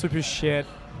Apocathrius is super shit.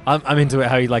 I'm into it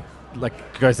how he like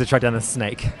goes to track down a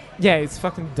snake. Yeah, he's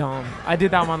fucking dumb. I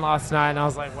did that one last night and I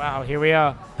was like, wow, here we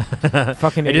are.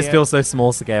 Fucking It idiot. just feels so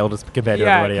small scale just compared to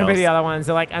everybody else. Yeah, compared to the other ones.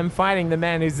 They're like, I'm fighting the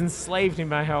man who's enslaved me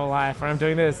my whole life and I'm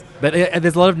doing this. But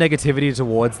there's a lot of negativity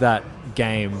towards that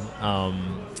game.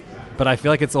 But I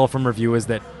feel like it's all from reviewers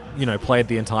that played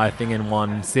the entire thing in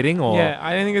one sitting. Or yeah,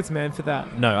 I don't think it's meant for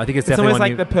that. No, I think it's definitely almost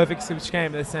like the perfect Switch game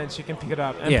in the sense you can pick it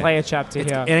up and play a chapter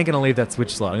here. It ain't gonna leave that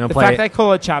Switch slot. The fact they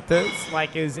call it chapters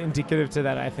is indicative to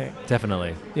that, I think.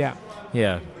 Definitely. Yeah.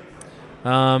 Yeah.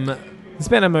 It's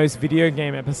been our most video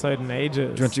game episode in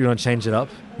ages. Do you want to change it up?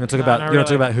 You want to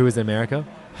talk about Who is America?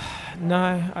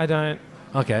 No, I don't.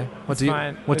 Okay. What do you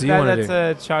want to do? That's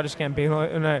a Childish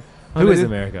Gambino. No. Who is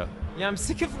America? Yeah, I'm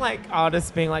sick of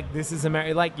artists being like, "This is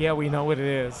America." Like, yeah, we know what it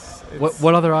is.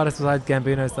 What other artists besides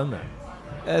Gambino's done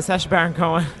that? Sacha Baron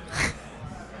Cohen.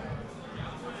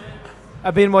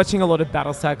 I've been watching a lot of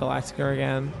Battlestar Galactica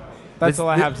again. That's all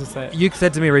I have to say. You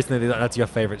said to me recently that that's your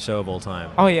favorite show of all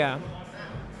time. Oh yeah,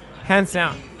 hands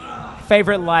down.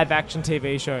 Favorite live action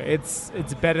TV show. It's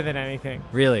better than anything.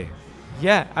 Really?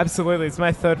 Yeah, absolutely. It's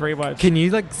my third rewatch. Can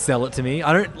you sell it to me?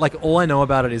 I don't all I know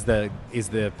about it is the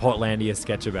Portlandia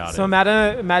sketch about it. So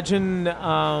imagine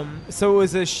so it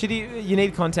was a shitty. You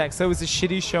need context. So it was a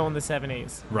shitty show in the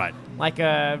 70s. Right. Like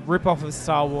a rip-off of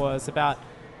Star Wars about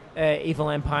evil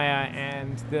empire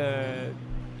and the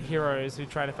heroes who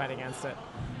try to fight against it.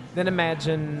 Then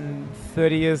imagine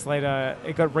 30 years later,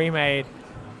 it got remade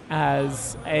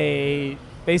as a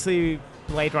basically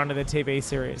Blade Runner, the TV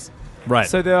series. Right.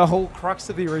 So the whole crux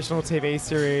of the original TV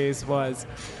series was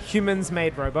humans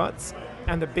made robots,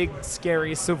 and the big,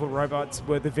 scary silver robots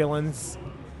were the villains.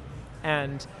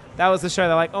 And that was the show.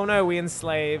 They're like, oh no, we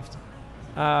enslaved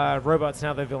robots,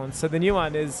 now they're villains. So the new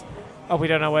one is, we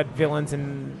don't know what we don't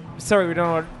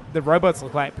know what the robots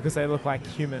look like because they look like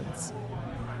humans.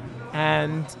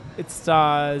 And it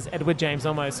stars Edward James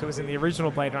Olmos, who was in the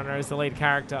original Blade Runner as the lead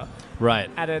character. Right.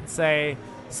 And it's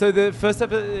so the first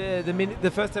episode of the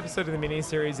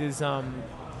miniseries is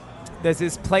there's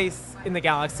this place in the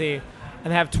galaxy,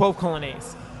 and they have 12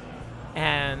 colonies,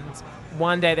 and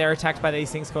one day they're attacked by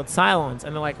these things called Cylons,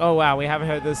 and they're like, oh wow, we haven't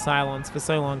heard of the Cylons for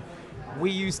so long.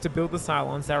 We used to build the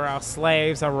Cylons. They were our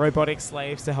slaves, our robotic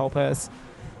slaves to help us.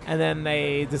 And then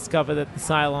they discover that the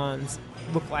Cylons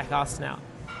look like us now.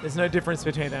 There's no difference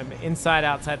between them. Inside,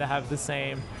 outside, they have the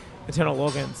same internal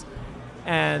organs.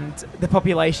 And the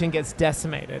population gets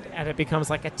decimated, and it becomes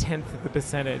like a tenth of the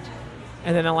percentage.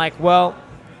 And then they're like, well,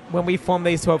 when we formed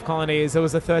these 12 colonies, there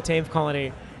was a 13th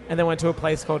colony, and they went to a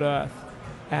place called Earth,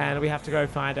 and we have to go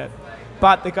find it.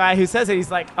 But the guy who says it,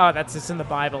 he's like, oh, that's just in the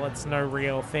Bible. It's no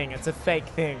real thing. It's a fake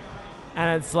thing.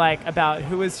 And it's like about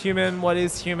who is human, what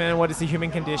is the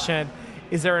human condition,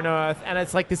 is there an Earth? And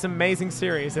it's like this amazing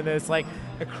series, and there's like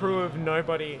a crew of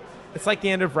nobody. It's like the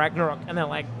end of Ragnarok, and they're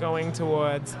like going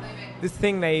towards this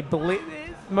thing they believe.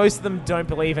 Most of them don't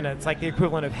believe in it. It's like the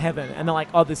equivalent of heaven. And they're like,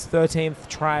 oh, this 13th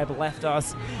tribe left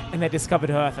us, and they discovered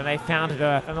Earth, and they founded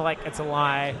Earth. And they're like, it's a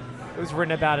lie. It was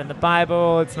written about in the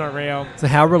Bible. It's not real. So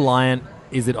how reliant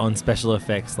is it on special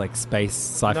effects, like space,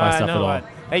 sci-fi stuff at all?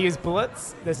 They use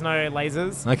bullets. There's no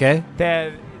lasers. Okay. There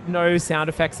are no sound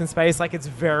effects in space. Like, it's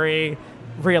very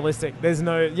realistic. There's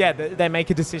no... Yeah, they make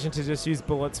a decision to just use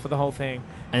bullets for the whole thing.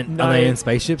 And are they in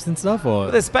spaceships and stuff? Or?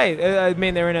 Well, they're space. I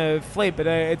mean, they're in a fleet, but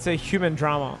it's a human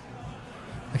drama.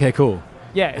 Okay, cool.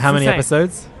 Yeah, it's How many insane.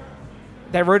 episodes?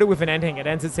 They wrote it with an ending. It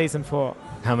ends at season 4.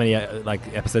 How many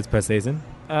episodes per season?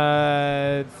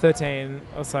 13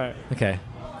 or so. Okay.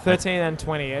 13 and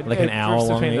 20. Like an hour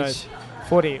long each? Those.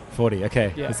 40. 40,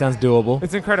 okay. Yeah. It sounds doable.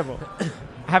 It's incredible.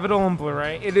 I have it all on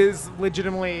Blu-ray. It is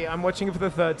legitimately... I'm watching it for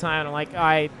the third time, and I'm like,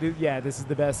 this is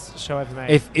the best show ever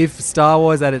made. If Star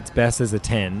Wars at its best is a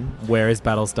 10, where is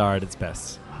Battlestar at its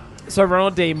best? So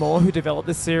Ronald D. Moore, who developed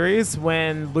this series,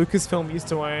 when Lucasfilm used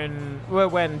to own... Well,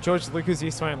 when George Lucas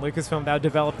used to own Lucasfilm, they were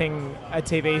developing a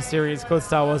TV series called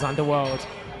Star Wars Underworld.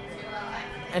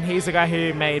 And he's the guy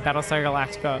who made Battlestar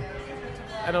Galactica.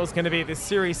 And it was going to be this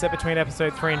series set between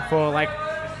episode 3 and 4, like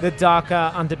the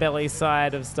darker underbelly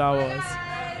side of Star Wars.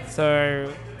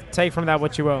 So take from that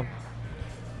what you will.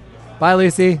 Bye,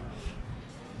 Lucy.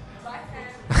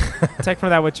 Take from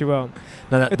that what you will.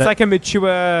 No, it's like a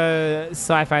mature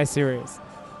sci-fi series.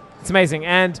 It's amazing.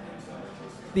 And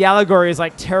the allegory is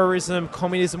like terrorism,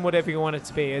 communism, whatever you want it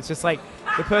to be. It's just like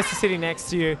the person sitting next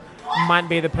to you might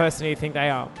be the person you think they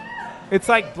are. It's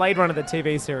like Blade Runner, the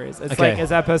TV series. It's like, is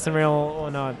that person real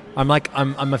or not?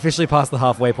 I'm officially past the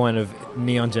halfway point of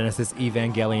Neon Genesis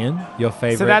Evangelion, your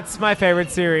favorite. So that's my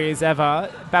favorite series ever.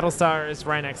 Battlestar is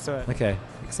right next to it. Okay,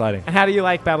 exciting. And how do you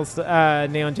like Battlestar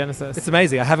Neon Genesis? It's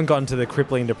amazing. I haven't gotten to the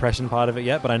crippling depression part of it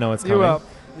yet, but I know it's coming.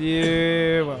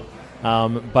 You will.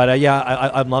 I'm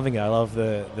loving it. I love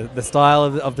the style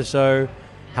of the show,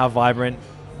 how vibrant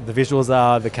the visuals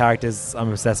are, the characters I'm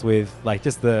obsessed with, like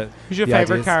just the... Who's your the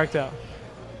favorite ideas. character?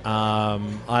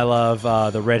 I love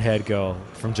the redhead girl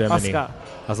from Germany. Oscar.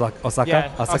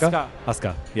 Yeah, Oscar.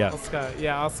 Yeah. Oscar.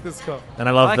 Yeah, Oscar's cool. And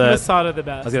I love Masato the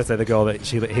best. I was gonna say the girl that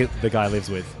the guy lives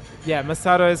with. Yeah,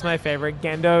 Masato is my favorite.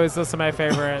 Gendo is also my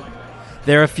favorite.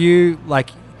 There are a few,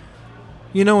 like,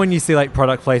 you know, when you see like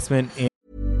product placement in...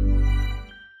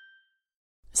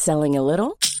 Selling a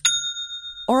little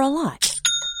or a lot?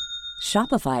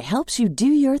 Shopify helps you do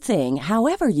your thing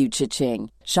however you cha-ching.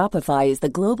 Shopify is the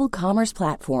global commerce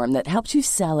platform that helps you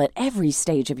sell at every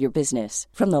stage of your business.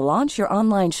 From the launch your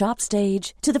online shop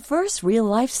stage to the first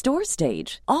real-life store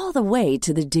stage, all the way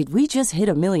to the did we just hit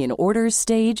a million orders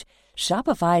stage.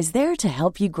 Shopify's there to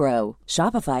help you grow.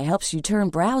 Shopify helps you turn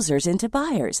browsers into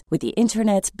buyers with the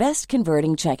internet's best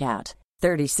converting checkout.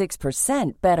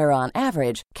 36% better on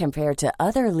average compared to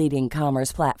other leading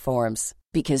commerce platforms.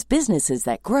 Because businesses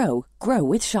that grow, grow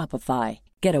with Shopify.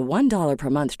 Get a $1 per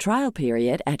month trial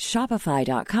period at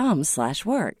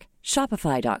shopify.com/work.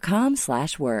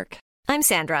 Shopify.com/work. I'm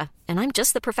Sandra, and I'm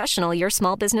just the professional your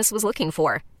small business was looking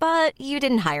for. But you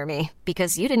didn't hire me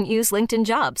because you didn't use LinkedIn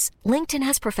Jobs. LinkedIn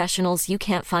has professionals you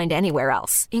can't find anywhere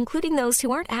else, including those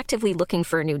who aren't actively looking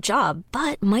for a new job,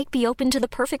 but might be open to the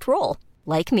perfect role,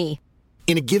 like me.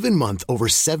 In a given month, over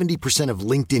 70% of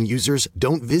LinkedIn users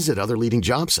don't visit other leading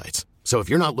job sites. So if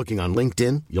you're not looking on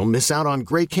LinkedIn, you'll miss out on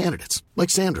great candidates like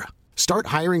Sandra. Start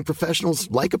hiring professionals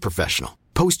like a professional.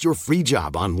 Post your free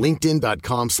job on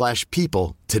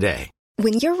linkedin.com/people today.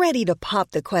 When you're ready to pop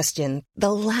the question,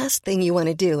 the last thing you want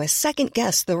to do is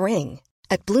second-guess the ring.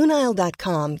 At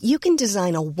BlueNile.com, you can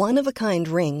design a one-of-a-kind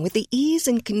ring with the ease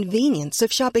and convenience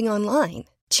of shopping online.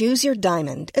 Choose your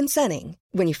diamond and setting.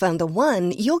 When you find the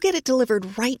one, you'll get it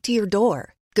delivered right to your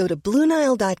door. Go to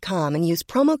BlueNile.com and use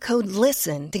promo code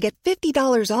LISTEN to get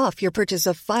 $50 off your purchase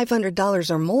of $500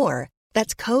 or more.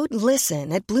 That's code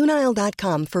LISTEN at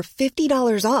BlueNile.com for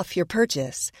 $50 off your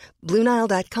purchase.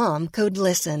 BlueNile.com, code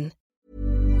LISTEN.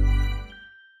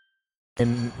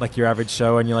 in like your average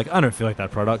show and you're like, I don't feel like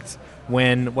that product.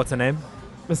 When, what's her name?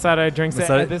 Masato drinks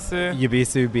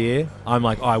Yabisu beer. I'm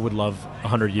like, oh, I would love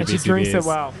 100 Yabisu beers. And she drinks it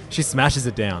well. She smashes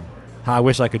it down. I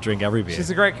wish I could drink every beer. She's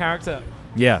a great character.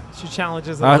 Yeah. She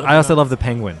challenges. I also love the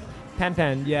Penguin.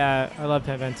 Pen, yeah, I love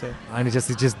Pen too. And it's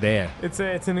just there. It's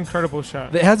an incredible show.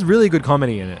 It has really good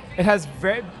comedy in it. It has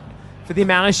for the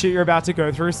amount of shit you're about to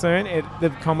go through soon. The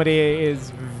comedy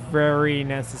is very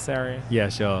necessary. Yeah,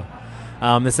 sure.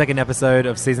 The second episode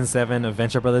of season 7 of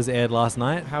Venture Brothers aired last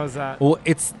night. How was that? Well,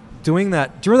 it's doing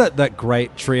that. Do you remember that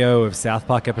great trio of South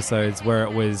Park episodes where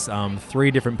it was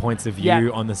 3 different points of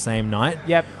view on the same night?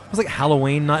 Yep. It was like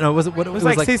Halloween night. No, it was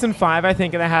like season 5, I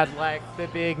think, and they had like the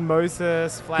big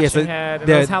Moses flashing head, and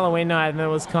it was Halloween night, and then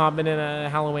it was Cartman in a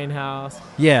Halloween house.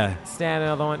 Yeah. Stan,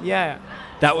 another one. Yeah.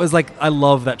 That was like, I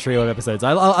love that trio of episodes.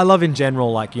 I love in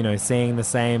general, like, you know, seeing the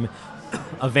same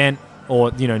event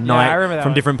or, you know, night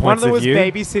from different points of view. One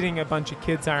of them was babysitting a bunch of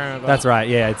kids, I remember. That's right,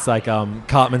 yeah. It's like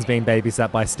Cartman's being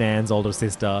babysat by Stan's older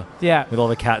sister. Yeah. With all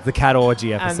the cat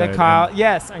orgy episode.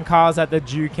 And Kyle's at the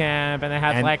Jew camp, and they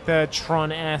had like the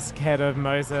Tron-esque head of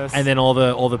Moses. And then all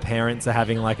the parents are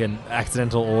having like an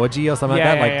accidental orgy or something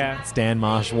like that. Like Stan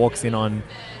Marsh walks in on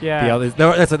the others.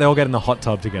 They all get in the hot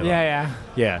tub together.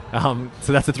 Yeah.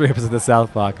 So that's the 3 episodes of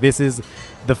South Park. This is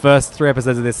the first 3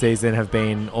 episodes of this season have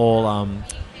been all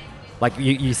like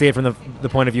you see it from the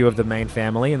point of view of the main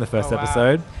family in the first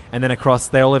episode, and then across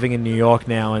they're all living in New York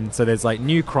now, and so there's like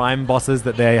new crime bosses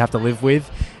that they have to live with,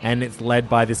 and it's led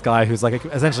by this guy who's like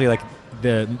essentially like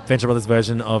the Venture Brothers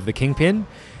version of the Kingpin,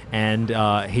 and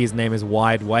his name is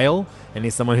Wide Whale, and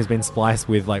he's someone who's been spliced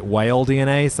with like whale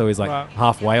DNA, so he's like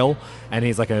half whale, and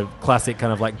he's like a classic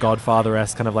kind of like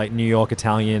Godfather-esque kind of like New York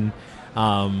Italian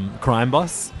crime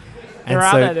boss. And they're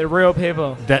out there, they're real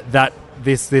people.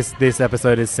 This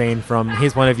episode is seen from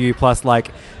his point of view, plus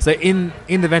like, so in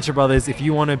the Venture Brothers, if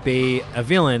you want to be a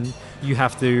villain, you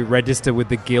have to register with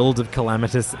the Guild of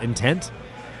Calamitous Intent,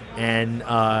 and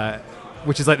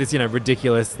which is like this, you know,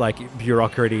 ridiculous like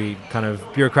bureaucratic kind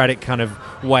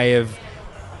of way of,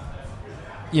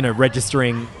 you know,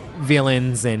 registering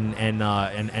villains and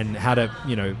how to,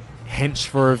 you know, hench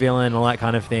for a villain and all that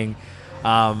kind of thing.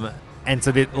 And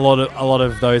so a lot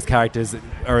of those characters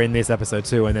are in this episode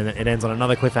too, and then it ends on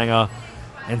another cliffhanger,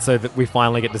 and so that we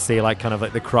finally get to see like kind of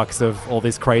like the crux of all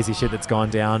this crazy shit that's gone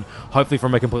down, hopefully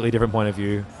from a completely different point of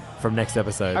view from next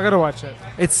episode. I gotta watch it.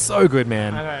 It's so good,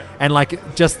 man. I know. And like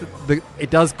it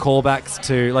does callbacks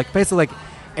to like basically like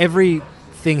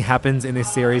everything happens in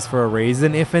this series for a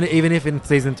reason. Even if in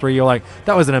season 3 you're like,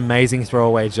 that was an amazing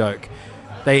throwaway joke,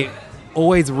 they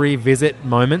always revisit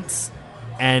moments.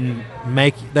 And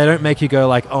they don't make you go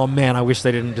like, oh man, I wish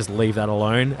they didn't just leave that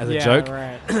alone as a joke.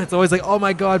 Right. It's always like, oh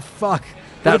my god, fuck.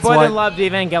 That's the boy that loved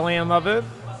Evangelion love it.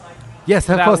 Yes,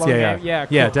 of course, yeah, cool.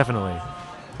 Yeah, definitely.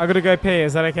 I gotta go pee.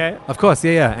 Is that okay? Of course,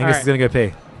 yeah. Angus is gonna go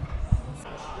pee.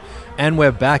 And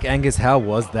we're back, Angus. How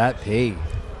was that pee?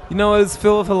 You know, it was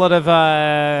filled with a lot of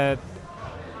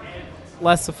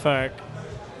lesser folk.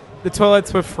 The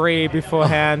toilets were free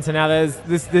beforehand, so now there's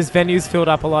this venue's filled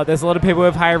up a lot. There's a lot of people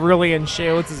with Hyrulean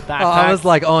shields as backpacks. I was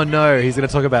like, oh no, he's going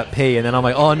to talk about pee, and then I'm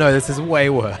like, oh no, this is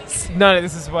way worse. No,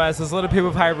 this is worse. There's a lot of people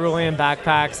with Hyrulean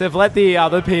backpacks. They've let the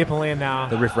other people in now.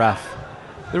 The riffraff.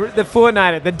 The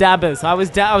Fortnite, the dabbers. I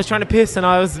was trying to piss, and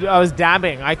I was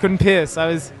dabbing. I couldn't piss.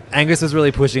 Angus was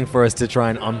really pushing for us to try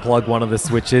and unplug one of the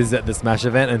switches at the Smash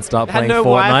event and start playing Fortnite. Had no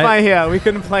Wi-Fi here. We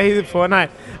couldn't play Fortnite.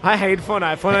 I hate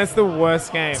Fortnite. Fortnite's the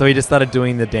worst game. So we just started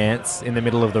doing the dance in the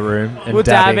middle of the room. And we're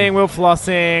dabbing, we're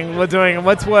flossing, we're doing,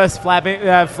 what's worse, flapping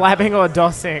or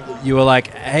dossing? You were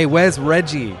like, hey, where's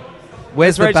Reggie?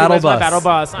 Where's the Reggie? battle Where's bus? My battle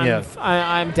bus?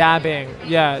 I'm dabbing.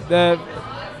 Yeah,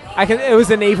 it was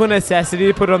an evil necessity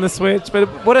to put it on the Switch, but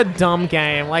what a dumb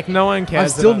game. Like, no one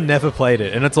cares. I've still never played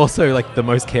it, and it's also like the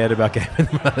most cared about game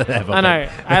ever. I know.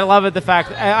 I love it. The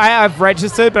fact I've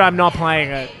registered, but I'm not playing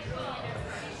it.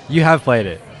 You have played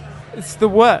it. It's the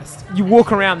worst. You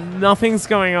walk around, nothing's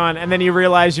going on, and then you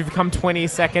realize you've come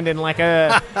 22nd in like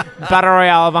a battle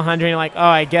royale of 100. And you're like, oh,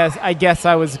 I guess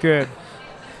I was good.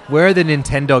 Where are the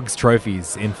Nintendogs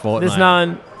trophies in Fortnite? There's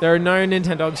none. There are no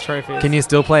Nintendogs trophies. Can you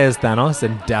still play as Thanos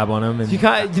and dab on him? And you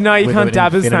can't. You can't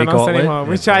dab as Thanos anymore,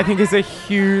 which I think is a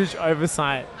huge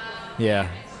oversight. Yeah,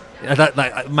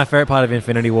 my favorite part of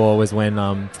Infinity War was when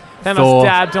Thanos Thor,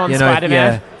 dabbed on Spider-Man.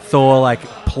 Yeah, Thor like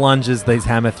plunges his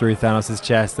hammer through Thanos'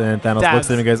 chest, and then Thanos looks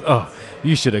at him and goes, "Oh,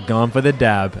 you should have gone for the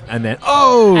dab." And then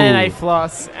and then they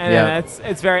floss, and then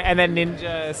it's very. And then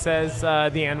Ninja says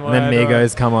the N-word. And then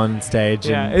Migos come on stage.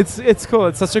 Yeah, it's cool.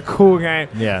 It's such a cool game.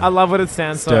 Yeah, I love what it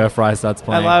stands for. Stir Fry starts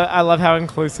playing. I love how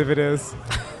inclusive it is.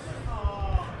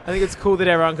 think it's cool that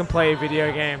everyone can play a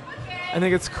video game. I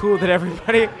think it's cool that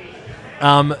everybody...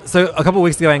 So a couple of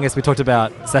weeks ago, Angus, we talked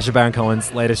about Sacha Baron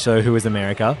Cohen's latest show, Who is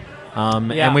America?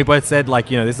 And we both said, like,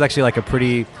 this is actually like a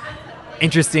pretty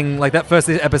interesting, like that first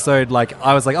episode, like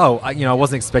I was like, I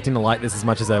wasn't expecting to like this as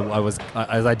much as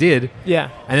I did. Yeah.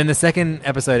 And then the second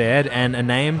episode aired, and a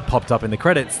name popped up in the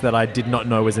credits that I did not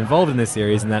know was involved in this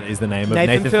series, and that is the name of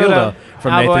Nathan Fielder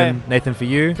from Nathan For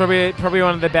You. Probably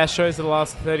one of the best shows of the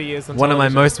last 30 years on One television.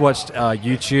 of my most watched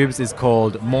YouTubes is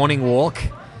called Morning Walk,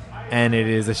 and it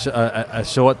is a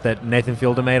short that Nathan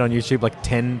Fielder made on YouTube like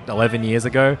 10, 11 years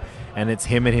ago, and it's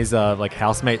him and his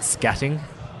housemate scatting.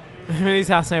 His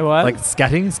housemate what? Like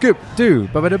scatting? Scoop, do,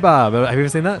 ba-ba-da-ba. Have you ever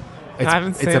seen that? I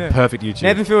haven't seen it. It's a perfect YouTube.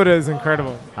 Nathan Fielder is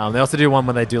incredible. They also do one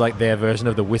where they do like their version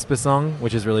of the Whisper song,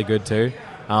 which is really good too.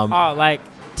 Tell me a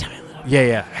little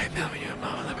Yeah. Hey, tell me your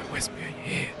mama, let me whisper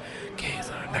in your ear.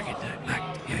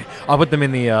 I'll put them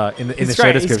in the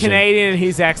show description. He's Canadian and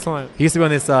he's excellent. He used to be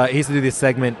on this. He used to do this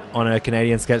segment on a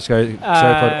Canadian sketch show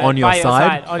called On Your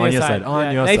Side. On Your Side.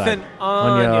 Nathan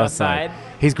on your side.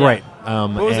 He's great.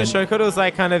 What was the show called? It was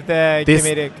like kind of the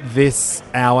comedic. This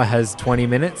hour has 20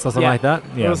 minutes or something like that.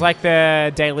 Yeah. It was like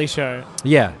the Daily Show.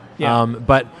 Yeah.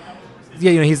 But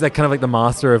yeah, he's like kind of like the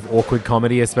master of awkward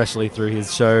comedy, especially through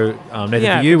his show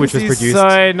Nathan For You, which was produced. He's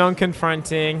so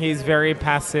non-confronting. He's very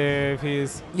passive.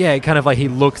 He's kind of like he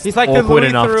looks. He's like awkward the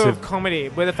enough Louis Theroux to of comedy,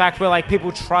 where the fact where like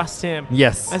people trust him.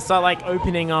 Yes. And start like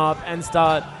opening up and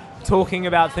start talking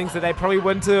about things that they probably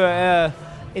wouldn't to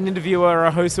an interviewer or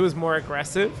a host who was more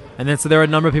aggressive. And then so there are a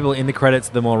number of people in the credits,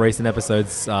 the more recent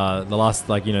episodes, the last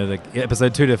the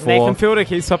episode 2 to 4. Nathan Fielder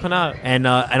keeps popping up, and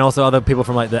also other people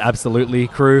from like the Absolutely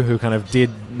crew who kind of did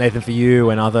Nathan For You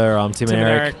and other Tim and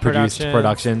Eric produced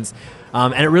productions.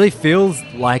 And it really feels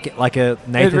like a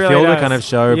Nathan Fielder kind of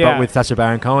show, but with Sacha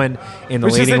Baron Cohen in the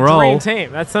leading role. Dream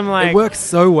team. That's some like it works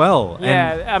so well.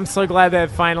 Yeah, and I'm so glad they're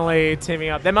finally teaming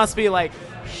up. They must be like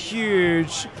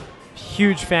huge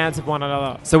fans of one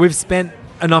another. So we've spent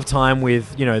enough time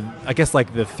with, I guess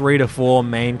like the 3 to 4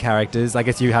 main characters. I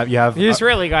guess you have He's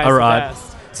really the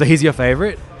best. So he's your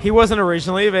favorite? He wasn't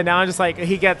originally, but now I'm just like,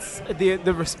 he gets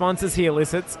the responses he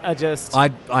elicits are just...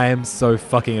 I am so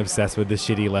fucking obsessed with the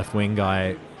shitty left-wing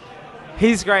guy.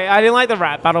 He's great. I didn't like the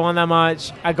rap battle one that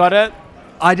much. I got it.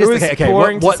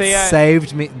 What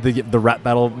saved me the rap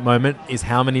battle moment is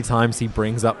how many times he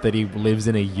brings up that he lives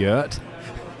in a yurt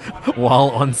while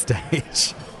on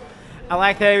stage. I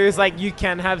like that he was like, you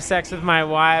can have sex with my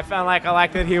wife. And I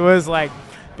like that he was like,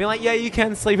 being like, yeah, you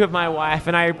can sleep with my wife,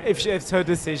 and if it's her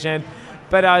decision.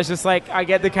 But I was just like, I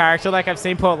get the character. Like, I've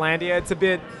seen Portlandia. It's a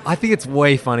bit... I think it's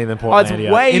way funnier than Portlandia.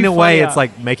 It's way in a funnier. way, it's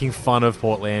like making fun of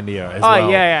Portlandia as well. Oh,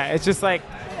 yeah. It's just like,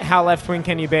 how left-wing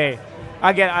can you be?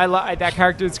 That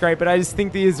character is great, but I just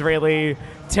think the Israeli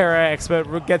terror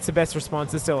expert gets the best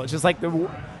responses still. It's just like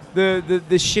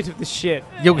the shit of the shit.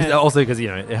 Yeah, also because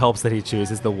it helps that he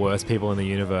chooses the worst people in the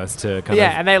universe to kind of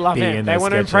and they love be him. in They their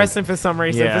want to sketches. impress him for some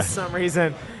reason. Yeah. For some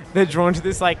reason, they're drawn to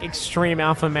this like extreme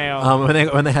alpha male.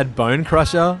 When they had Bone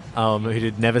Crusher, who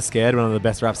did Never Scared, one of the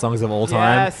best rap songs of all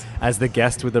time, as the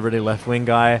guest with the really left wing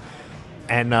guy,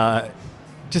 and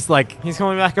just like he's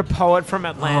calling me like a poet from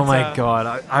Atlanta. Oh my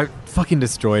god, I fucking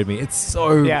destroyed me. It's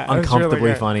so uncomfortably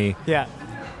really funny. Yeah.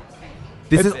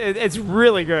 It's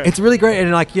really good. It's really great,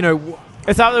 and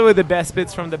it's up there with the best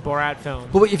bits from the Borat film.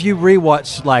 But if you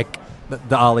rewatch like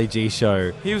the Ali G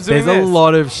show, he was doing there's a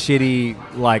lot of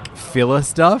shitty like filler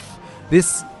stuff.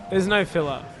 There's no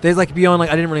filler. There's like beyond like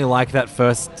I didn't really like that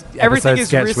first Everything episode is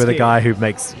sketch risky. with a guy who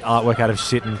makes artwork out of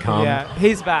shit and cum. Yeah,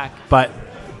 he's back. But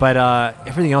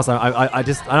everything else, I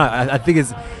don't know. I think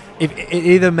it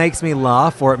either makes me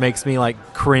laugh or it makes me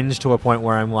like cringe to a point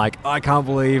where I'm like, I can't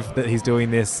believe that he's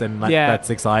doing this, and that's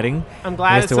exciting. I'm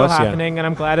glad it's still happening, and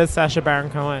I'm glad it's Sacha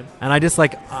Baron Cohen. And I just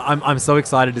like I'm so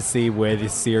excited to see where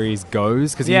this series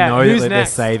goes, because that they're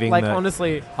saving. Like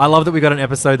honestly, I love that we got an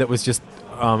episode that was just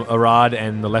Arad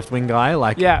and the left wing guy.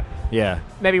 Like yeah.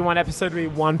 Maybe one episode would be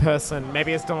one person.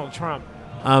 Maybe it's Donald Trump.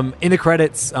 In the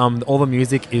credits, all the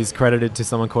music is credited to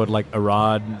someone called like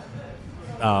Arad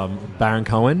Baron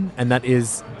Cohen, and that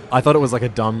is, I thought it was like a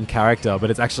dumb character,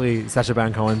 but it's actually Sacha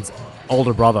Baron Cohen's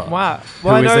older brother. Wow.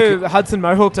 Well, I know Hudson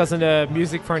Mohawk does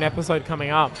music for an episode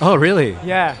coming up. Oh, really?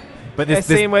 Yeah. But this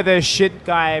scene where the shit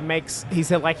guy he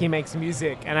said like he makes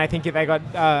music, and I think if they got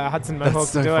Hudson Mohawk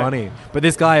to do it. That's so funny. But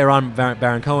this guy,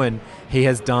 Baron Cohen, he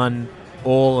has done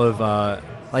all of...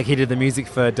 like he did the music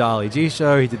for Dali G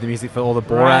show, he did the music for all the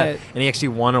Borat, and he actually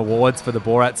won awards for the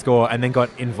Borat score, and then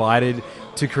got invited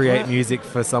to create music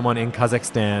for someone in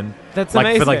Kazakhstan. That's like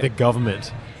amazing. for like the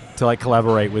government to like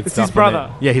collaborate with It's stuff. his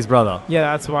brother. Yeah, his brother. Yeah,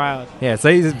 that's wild. Yeah,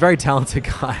 so he's a very talented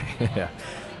guy. Yeah.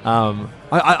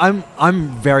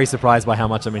 I'm very surprised by how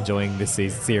much I'm enjoying this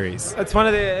series. It's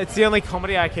the only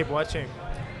comedy I keep watching.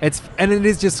 And it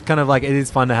is just kind of like, it is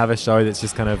fun to have a show that's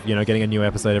just kind of, you know, getting a new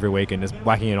episode every week and just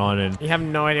whacking it on, and You have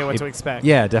no idea what to expect.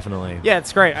 Yeah, definitely. Yeah,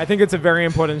 it's great. I think it's a very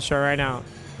important show right now.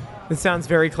 It sounds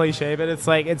very cliche, but it's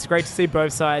like, it's great to see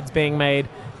both sides being made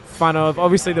fun of.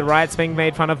 Obviously, the right's being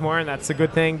made fun of more, and that's a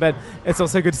good thing, but it's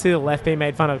also good to see the left being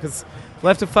made fun of, because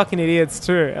left are fucking idiots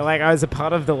too. Like, I was a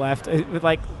part of the left.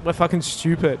 We're fucking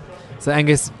stupid. So,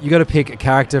 Angus, you got to pick a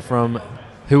character from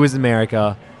Who is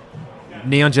America,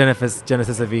 Neon Genesis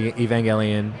of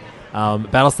Evangelion,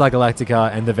 Battlestar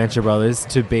Galactica, and the Venture Brothers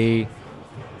to be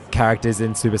characters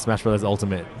in Super Smash Bros.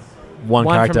 Ultimate. One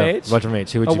character. One from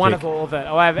each. Who would you pick? One of all of it.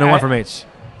 One from each.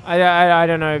 I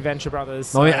don't know Venture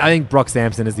Brothers. Well, I think Brock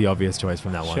Sampson is the obvious choice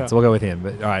from that one, Sure. so we'll go with him.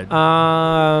 But all right.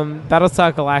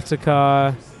 Battlestar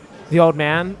Galactica, the old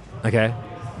man. Okay.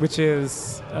 Which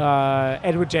is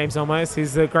Edward James Olmos.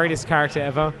 He's the greatest character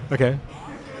ever. Okay.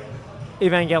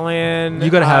 Evangelion.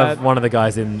 You got to have one of the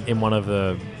guys in one of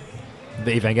the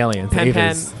Evangelions. Pen.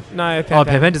 No, Pen. Oh,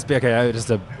 Pen just be okay.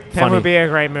 Just a Pen funny. would be a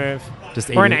great move.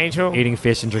 Just or an angel. Eating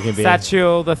fish and drinking beer.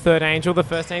 Satchel, the third angel. The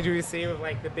first angel you see with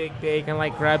like the big beak and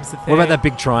like grabs the thing. What about that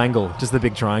big triangle? Just the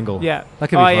big triangle. Yeah. That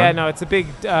could be fun. Yeah, no, it's a big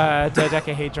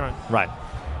dodecahedron. Right.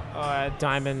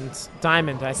 Diamond,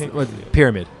 I think.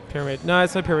 Pyramid. Pyramid. No,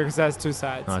 it's not pyramid because it has two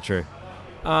sides. Oh, true.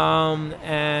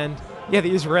 And yeah,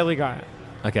 the Israeli guy.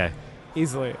 Okay.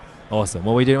 Easily. Awesome.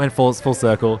 Well, we went full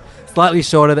circle. Slightly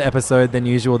shorter the episode than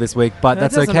usual this week, but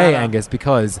that's okay, matter. Angus,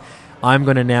 because I'm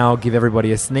going to now give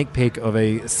everybody a sneak peek of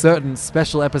a certain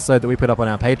special episode that we put up on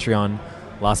our Patreon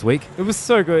last week. It was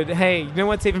so good. Hey, you know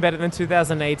what's even better than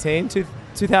 2018?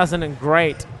 2000 and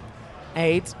great.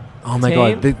 8. Oh my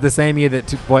God. The same year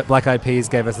that Black Eyed Peas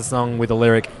gave us a song with a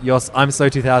lyric, I'm so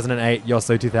 2008, you're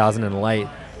so 2000 and late.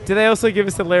 Did they also give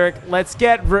us the lyric, let's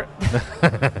get...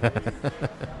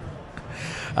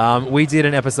 We did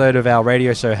an episode of our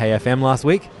radio show Hey FM last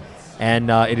week, and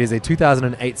it is a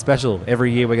 2008 special.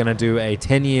 Every year we're going to do a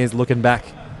 10 years looking back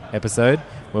episode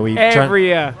where we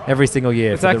every single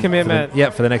year. It's our commitment.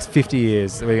 For the next 50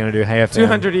 years we're going to do Hey FM.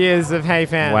 200 years of Hey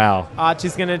Fam. Wow.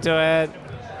 Archie's going to do it.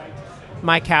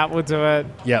 My cat will do it.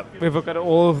 Yep. We've got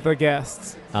all of the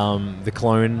guests. The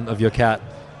clone of your cat.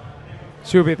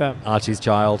 She'll be there. Archie's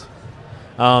child.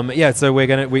 So we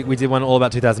did one all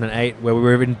about 2008 where we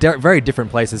were in very different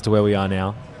places to where we are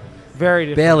now. Very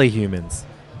different. Barely humans.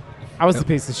 I was a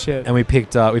piece of shit. And we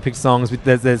picked songs.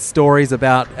 There's stories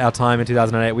about our time in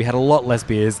 2008. We had a lot less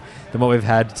beers than what we've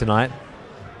had tonight.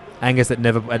 Angus at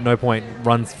no point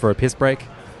runs for a piss break.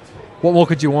 What more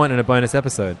could you want in a bonus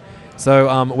episode? So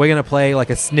we're going to play like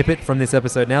a snippet from this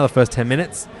episode now, the first 10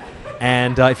 minutes.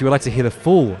 And if you would like to hear the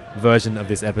full version of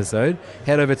this episode,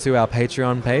 head over to our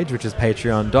Patreon page, which is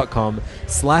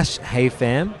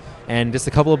patreon.com/HeyFam. And just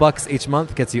a couple of bucks each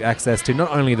month gets you access to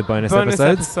not only the bonus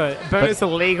episodes. Bonus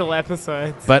illegal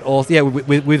episodes. But also,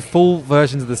 with full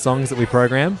versions of the songs that we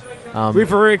program.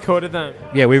 We've recorded them.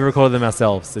 Yeah, we've recorded them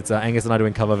ourselves. It's Angus and I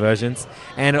doing cover versions.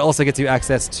 And it also gets you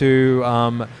access to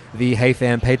the Hey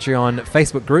Fam Patreon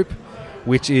Facebook group,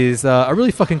 which is a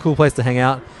really fucking cool place to hang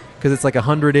out because it's like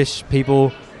 100-ish people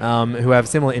who have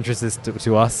similar interests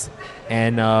to us.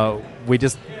 And we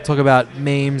just talk about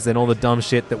memes and all the dumb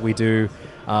shit that we do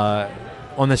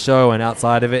on the show and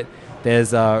outside of it.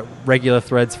 There's regular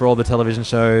threads for all the television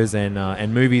shows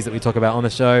and movies that we talk about on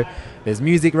the show. There's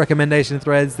music recommendation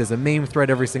threads. There's a meme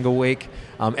thread every single week.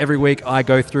 Every week I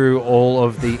go through all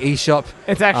of the eShop.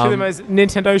 It's actually the most...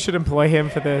 Nintendo should employ him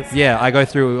for this. Yeah, I go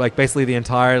through like basically the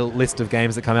entire list of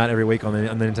games that come out every week on the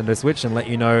Nintendo Switch and let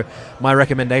you know my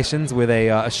recommendations with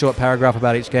a short paragraph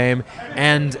about each game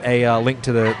and a link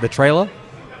to the trailer.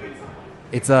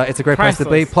 It's a great place to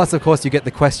be. Plus, of course, you get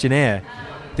the questionnaire.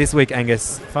 This week,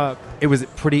 Angus, it was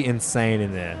pretty insane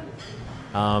in there.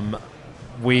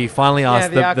 We finally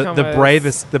asked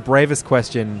the bravest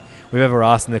question we've ever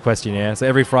asked in the questionnaire. So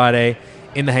every Friday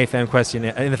in the Hey Fam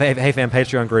questionnaire, in the Hey Fam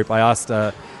Patreon group, I asked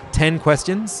 10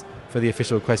 questions for the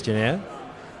official questionnaire.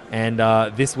 And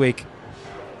this week,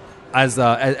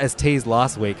 as teased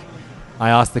last week, I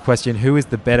asked the question, who is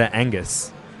the better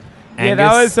Angus? Yeah,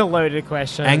 that was a loaded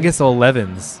question. Angus or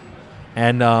Levins?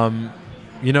 And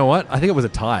you know what? I think it was a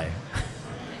tie.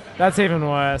 That's even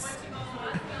worse.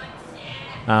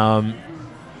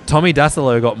 Tommy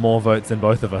Dassolo got more votes than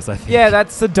both of us, I think. Yeah,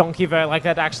 that's a donkey vote. Like,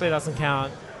 that actually doesn't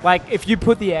count. Like, if you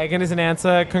put the egg in as an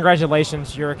answer,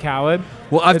 congratulations, you're a coward.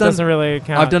 Well, doesn't really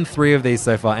count. I've done 3 of these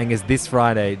so far. Angus, this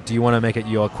Friday, do you want to make it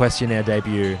your questionnaire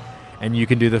debut and you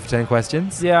can do the 10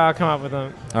 questions? Yeah, I'll come up with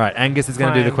them. All right, Angus is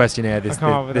going to do the Fine. questionnaire I'll this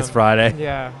come up with them. Friday.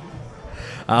 Yeah.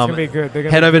 It's going to be good. They're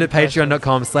gonna Head be over to good questions.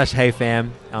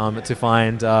 patreon.com/heyfam to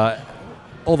find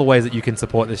all the ways that you can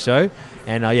support the show.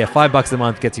 And yeah, $5 a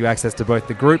month gets you access to both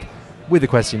the group with the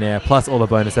questionnaire, plus all the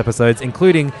bonus episodes,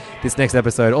 including this next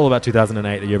episode, all about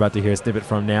 2008, that you're about to hear a snippet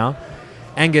from now.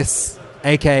 Angus,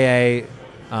 a.k.a.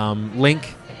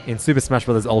 Link in Super Smash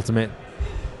Bros. Ultimate.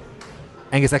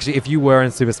 Angus, actually, if you were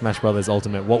in Super Smash Bros.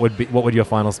 Ultimate, what would your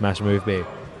final Smash move be?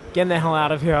 Getting the hell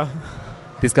out of here.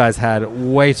 This guy's had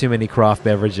way too many craft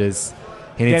beverages.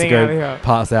 He needs Getting out of to here. go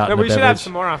pass out No, in a we should beverage. have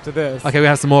some more after this. Okay, we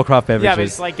have some more craft beverages. Yeah, but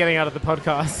it's like getting out of the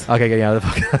podcast. Okay, getting out of the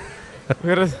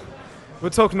podcast. We'll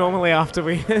talk normally after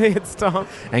we hit stop.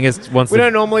 Angus wants We to...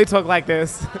 don't normally talk like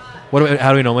this.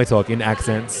 How do we normally talk? In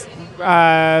accents?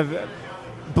 Bleep,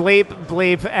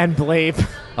 bleep, and bleep.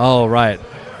 Oh, right.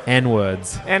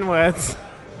 N-words. N-words.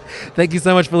 Thank you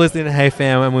so much for listening to Hey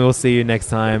Fam, and we will see you next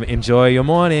time. Enjoy your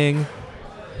morning.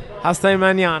 Hasta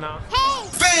mañana.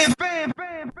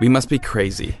 We must be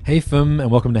crazy. Hey Fam,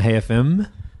 and welcome to Hey FM.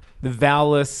 The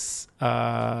vowelless,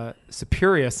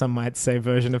 superior, some might say,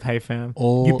 version of Hey Fam.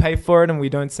 All- You pay for it and we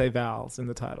don't say vowels in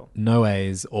the title. No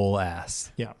A's, all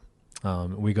ass. Yeah.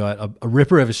 We got a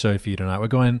ripper of a show for you tonight.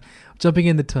 We're jumping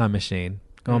in the time machine,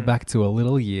 going back to a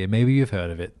little year. Maybe you've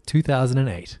heard of it.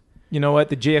 2008. You know what?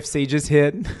 The GFC just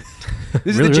hit. This Really,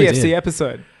 is the really GFC did.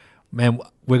 episode. Man,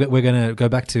 we're going to go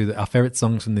back to our favorite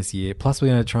songs from this year. Plus, we're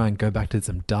going to try and go back to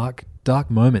some dark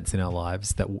moments in our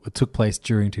lives that took place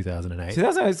during 2008.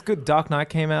 2008 is good. Dark Knight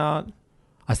came out.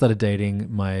 I started dating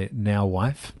my now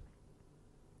wife.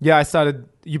 Yeah,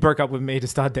 you broke up with me to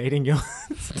start dating you.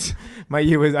 My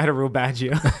year I had a real bad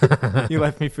year. You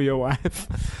left me for your wife.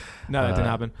 No, that didn't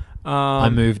happen. I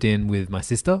moved in with my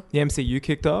sister. The MCU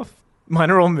kicked off. Mine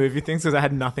are all movie things because I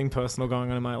had nothing personal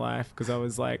going on in my life because I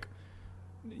was like,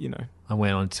 I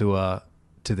went on to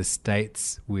the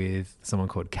States with someone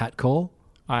called Cat Call.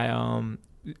 I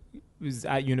was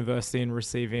at university and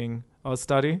receiving Oz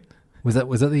study. Was that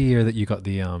the year that you got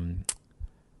the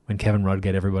when Kevin Rudd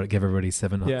gave everybody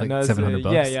 $700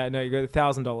 $700? Yeah, no, you got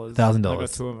 $1,000. $1,000. I got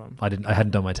two of them. I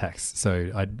hadn't done my tax,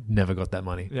 so I never got that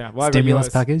money. Yeah, well, Stimulus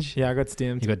package. Yeah, I got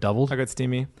stimmed. You got doubled. I got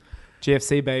stimmy.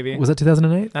 GFC baby. Was that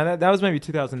 2008? No, that was maybe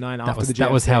 2009 after the GFC.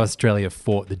 That was how Australia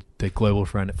fought the global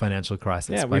financial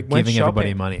crisis by giving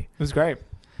everybody money. It was great.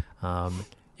 Yeah,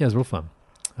 it was real fun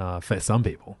for some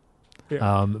people.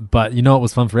 Yeah. But you know what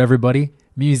was fun for everybody?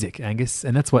 Music, Angus.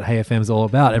 And that's what Hey FM is all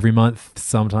about every month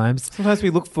sometimes. Sometimes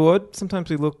we look forward. Sometimes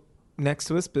we look next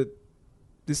to us. But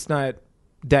this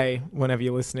day, whenever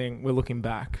you're listening, we're looking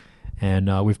back.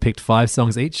 And we've picked 5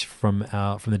 songs each from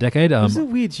the decade. It was a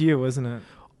weird year, wasn't it?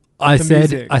 I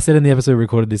said in the episode we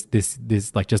recorded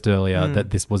this like just earlier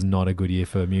that this was not a good year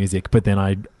for music. But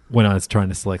then when I was trying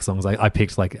to select songs, I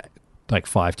picked like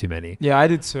 5 too many. Yeah, I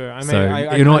did too. I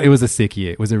mean, it was a sick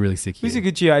year. It was a really sick year. It was a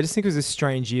good year. I just think it was a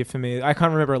strange year for me. I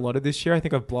can't remember a lot of this year. I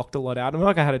think I've blocked a lot out. I feel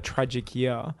like I had a tragic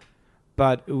year,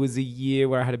 but it was a year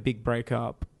where I had a big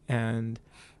breakup and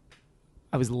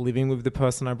I was living with the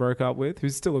person I broke up with,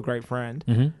 who's still a great friend.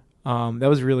 Mm-hmm. That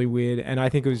was really weird, and I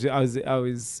think I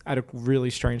was at a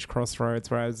really strange crossroads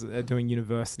where I was doing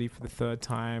university for the 3rd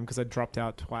time because I dropped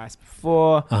out twice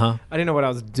before. Uh-huh. I didn't know what I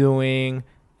was doing,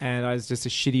 and I was just a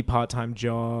shitty part-time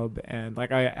job, and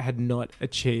like I had not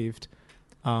achieved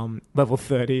level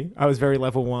 30. I was very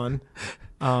level 1,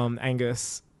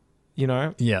 Angus. You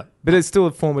know? Yeah. But it's still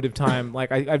a formative time.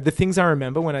 Like I the things I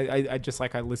remember when I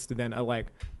listed then are like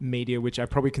media, which I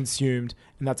probably consumed,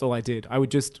 and that's all I did. I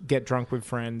would just get drunk with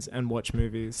friends and watch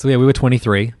movies. So yeah, we were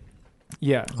 23.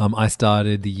 Yeah. I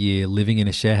started the year living in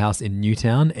a share house in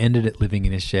Newtown, ended at living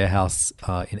in a share house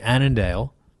in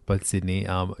Annandale, both Sydney,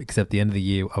 except the end of the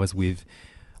year I was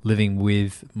living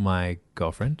with my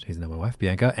girlfriend, who's now my wife,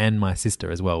 Bianca, and my sister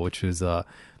as well, which was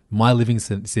my living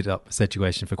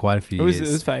situation for quite a few years. It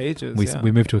was for ages.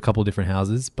 We moved to a couple of different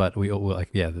houses, but we all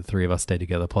the 3 of us stayed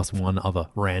together, plus one other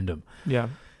random. Yeah.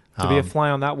 To be a fly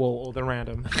on that wall or the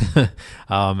random.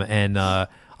 And a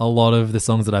lot of the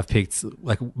songs that I've picked,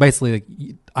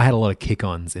 basically, I had a lot of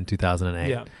kick-ons in 2008.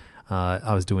 Yeah.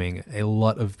 I was doing a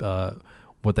lot of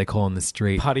what they call on the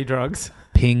street party drugs.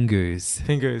 Pingus.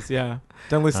 Pingus, yeah.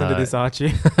 Don't listen to this,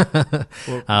 Archie. Well, if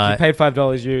you paid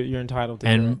 $5, you're entitled to it.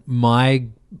 And my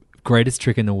greatest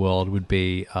trick in the world would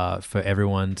be for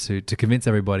everyone to convince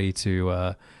everybody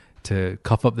to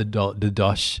cough up the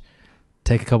dosh,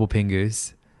 take a couple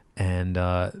pingus, and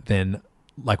then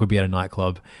we'd be at a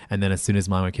nightclub, and then as soon as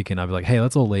mine would kick in, I'd be like, hey,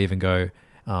 let's all leave and go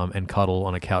and cuddle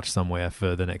on a couch somewhere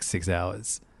for the next 6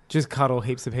 hours. Just cuddle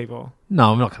heaps of people.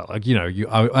 No, I'm not like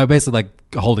I basically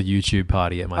like hold a YouTube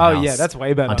party at my house. Oh yeah, that's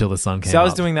way better. Until the sun came. So I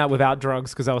was up. doing that without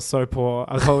drugs because I was so poor.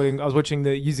 I was using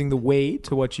the Wii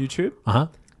to watch YouTube.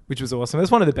 Which was awesome.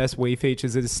 That's one of the best Wii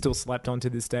features that is still slept on to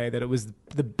this day, that it was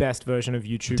the best version of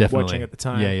YouTube watching at the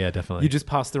time. Yeah, definitely. You just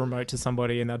pass the remote to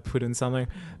somebody and they'd put in something.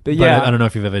 But yeah. I don't know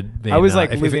if you've ever been... I was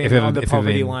like living on the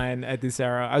poverty line at this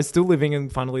era. I was still living in,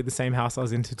 funnily, the same house I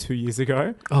was into 2 years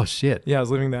ago. Oh, shit. Yeah, I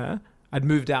was living there. I'd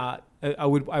moved out. I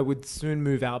would soon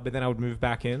move out, but then I would move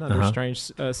back in under a strange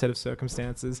set of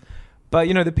circumstances. But,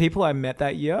 the people I met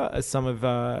that year are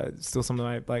still some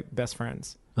of my best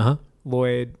friends.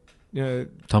 Lloyd...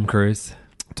 Tom Cruise.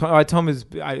 Tom is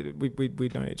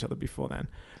we'd known each other before then,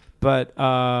 but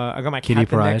I got my Kitty cat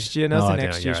the Pryde. next year. No, the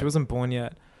next year. Right. She wasn't born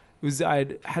yet. It was I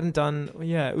hadn't done.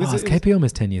 Yeah, it was. Is KP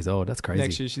almost 10 years old? That's crazy.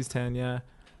 Next year she's 10. Yeah,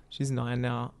 she's 9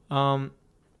 now.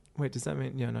 Wait, does that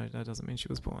mean? Yeah, no, that doesn't mean she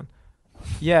was born.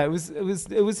 Yeah, it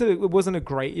wasn't a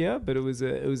great year, but it was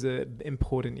a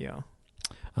important year.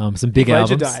 Some big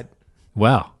Ledger albums. died.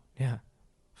 Wow. Yeah.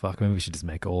 Fuck. Maybe we should just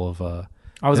make all of.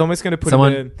 I was almost going to put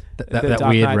that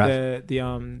Dark weird Knight,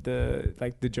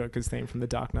 rap. the Joker's theme from The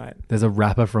Dark Knight. There's a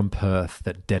rapper from Perth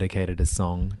that dedicated a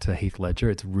song to Heath Ledger.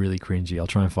 It's really cringy. I'll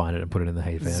try and find it and put it in the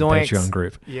Hey Fam Patreon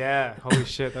group. Yeah, holy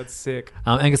shit, that's sick.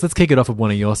 Angus, let's kick it off with one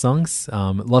of your songs.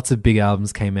 Lots of big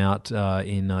albums came out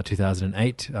in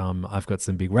 2008. I've got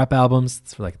some big rap albums.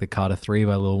 It's like the Carter 3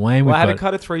 by Lil Wayne. Well, I had a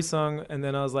Carter 3 song, and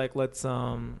then I was like, let's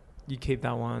you keep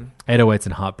that one. 808s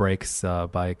and Heartbreaks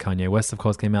by Kanye West, of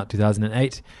course, came out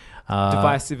 2008.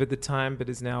 Divisive at the time, but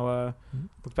is now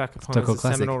looked back upon as a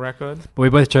seminal record. But we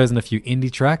both chosen a few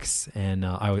indie tracks, and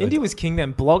indie was king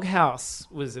then. Bloghouse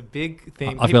was a big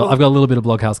thing. I've got a little bit of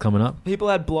Bloghouse coming up. People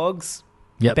had blogs.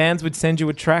 Yep. Bands would send you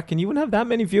a track, and you wouldn't have that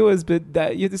many viewers. But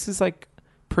this is like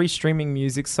pre-streaming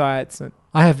music sites. And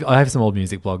I have some old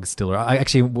music blogs still.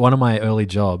 Actually, one of my early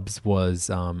jobs was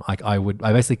I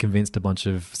basically convinced a bunch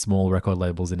of small record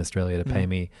labels in Australia to pay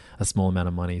me a small amount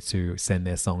of money to send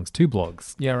their songs to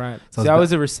blogs. Yeah, right. So I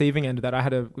was a receiving end of that. I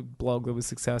had a blog that was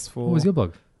successful. What was your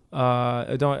blog?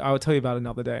 I will tell you about it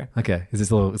another day. Okay, is this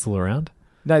still around?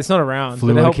 No, it's not around.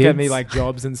 Fluor but it helped Kids? get me like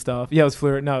jobs and stuff. Yeah, it was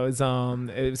Fluor. No,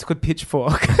 it was called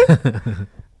Pitchfork.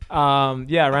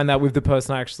 I ran that with the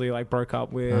person I actually like broke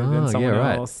up with and someone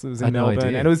else. It was in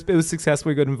Melbourne, and it was successful.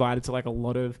 We got invited to like a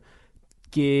lot of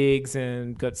gigs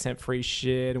and got sent free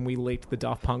shit, and we leaked the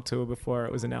Daft Punk tour before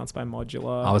it was announced by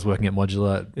Modular. I was working at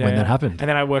Modular when that happened, and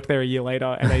then I worked there a year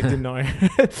later, and they didn't know.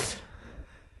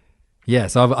 Yeah,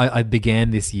 so I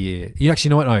began this year. You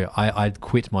actually know what? No, I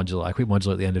quit Modular. I quit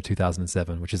Modular at the end of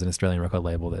 2007, which is an Australian record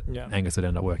label that Angus would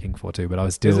end up working for too. But I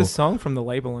was still. There's a song from the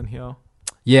label in here.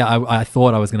 Yeah, I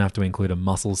thought I was going to have to include a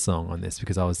Muscle song on this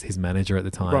because I was his manager at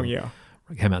the time. Wrong year.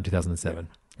 It came out in 2007.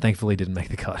 Thankfully, didn't make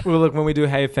the cut. Well, look, when we do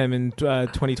Hey FM in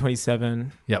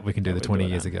 2027... Yeah, we can do the 20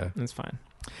 years ago. That's fine.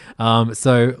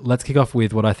 So let's kick off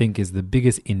with what I think is the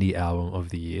biggest indie album of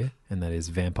the year, and that is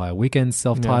Vampire Weekend's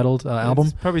self-titled album.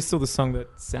 It's probably still the song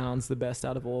that sounds the best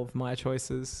out of all of my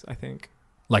choices, I think.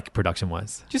 Like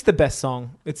production-wise? Just the best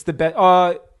song. It's the best...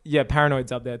 yeah,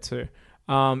 Paranoid's up there too.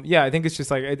 I think it's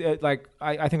just like...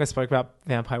 I think I spoke about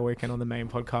Vampire Weekend on the main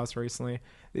podcast recently.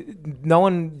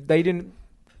 They didn't...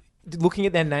 Looking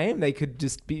at their name, they could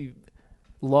just be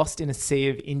lost in a sea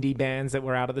of indie bands that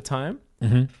were out at the time.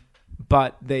 Mm-hmm.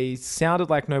 But they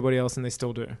sounded like nobody else, and they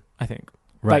still do, I think.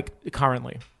 Right. Like,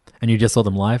 currently. And you just saw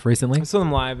them live recently? I saw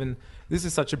them live, and this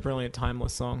is such a brilliant,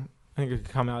 timeless song. I think it could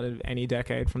come out of any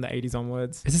decade from the 80s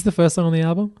onwards. Is this the first song on the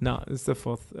album? No, it's the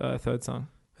third song.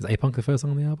 Is A-Punk the first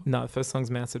song on the album? No, the first song's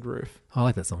Mansard Roof. I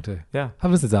like that song too. Yeah. I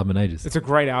haven't listened to this album in ages. It's a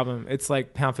great album. It's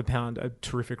like pound for pound, a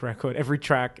terrific record. Every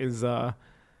track is...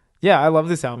 I love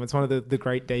this album. It's one of the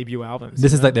great debut albums.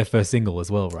 This is like their first single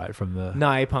as well, right? From the...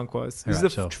 No, A-Punk was. This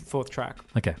is the fourth track.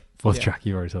 Okay. Fourth track.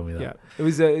 You already told me that. Yeah. It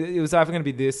was either going to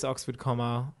be this, Oxford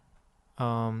Comma,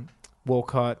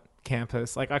 Walcott,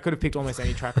 Campus. Like, I could have picked almost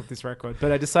any track of this record,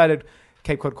 but I decided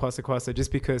Cape Cod Kwassa Kwassa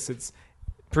just because it's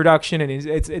production and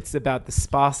it's about the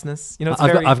sparseness. You know,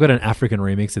 I've got an African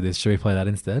remix of this. Should we play that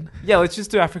instead? Yeah, let's just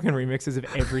do African remixes of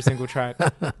every single track.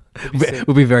 It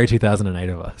would be very 2008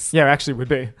 of us. Yeah, actually would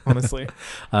be, honestly.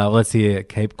 Let's hear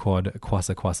Cape Cod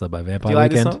Kwassa Kwassa by Vampire Do you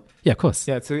like Weekend. This song? Yeah, of course.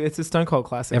 Yeah, it's a Stone Cold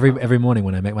classic. Every morning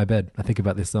when I make my bed, I think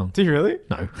about this song. Do you really?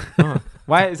 No.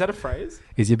 Why? Is that a phrase?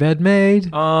 Is your bed made?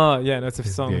 Oh, yeah, that's a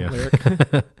song lyric.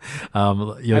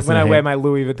 When I wear my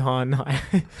Louis Vuitton, I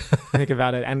think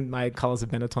about it, and my Colors of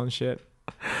Benetton shit.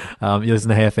 You listen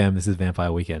to Hey FM. This is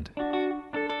Vampire Weekend.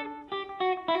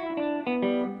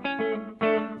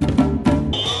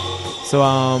 So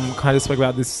kind of spoke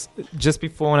about this just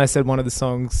before when I said one of the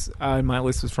songs in my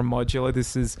list was from Modular.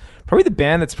 This is probably the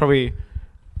band that's probably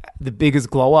the biggest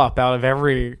glow up out of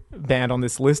every band on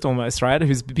this list almost, right?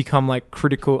 Who's become like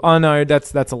critical. Oh no,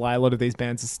 that's a lie. A lot of these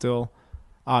bands are still,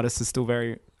 artists are still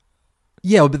very...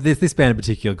 Yeah, but this band in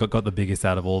particular got the biggest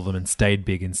out of all of them and stayed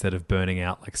big instead of burning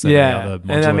out like so many other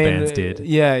Modular bands did.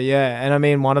 Yeah. And I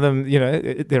mean, one of them,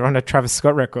 they're on a Travis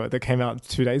Scott record that came out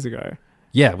 2 days ago.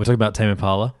 Yeah, we're talking about Tame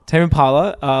Impala. Tame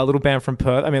Impala, a little band from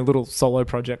Perth. I mean, a little solo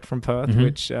project from Perth,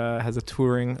 which has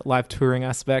a live touring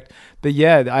aspect. But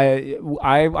yeah,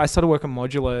 I started working on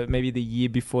Modular maybe the year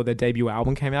before their debut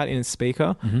album came out in a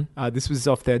speaker. This was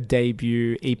off their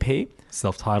debut EP.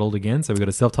 Self-titled again. So we got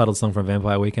a self-titled song from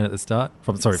Vampire Weekend at the start.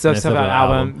 Self-titled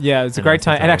album. Yeah, it's a great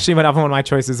time. And actually, one of my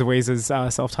choices is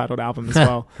Weezer's self-titled album as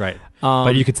well. Great.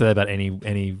 But you could say that about any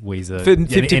Weezer.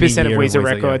 50% of Weezer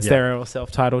records, they're all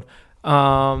self-titled.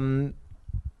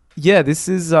 This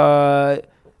is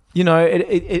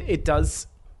it does.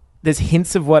 There's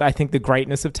hints of what I think the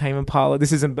greatness of Tame Impala.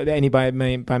 This isn't by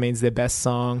means their best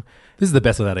song. This is the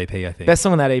best of that EP, I think. Best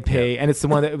song on that EP, and it's the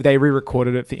one that they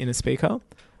re-recorded it for Inner Speaker,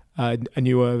 a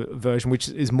newer version, which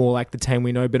is more like the Tame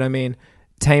we know. But I mean,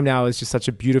 Tame now is just such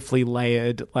a beautifully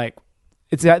layered, like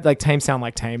it's like Tame sound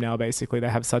like Tame now. Basically, they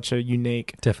have such a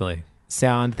unique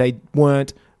sound. They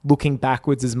weren't looking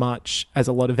backwards as much as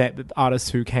a lot of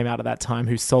artists who came out at that time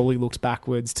who solely looked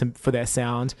backwards for their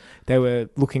sound. They were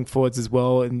looking forwards as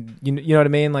well, and you know what I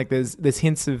mean. Like there's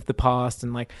hints of the past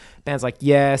and like bands like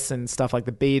Yes and stuff like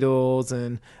the Beatles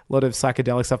and a lot of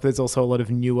psychedelic stuff. There's also a lot of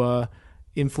newer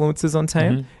influences on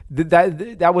Tame.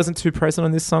 That wasn't too present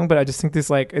on this song, but I just think this,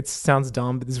 like, it sounds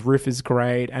dumb, but this riff is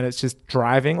great and it's just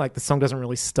driving. Like the song doesn't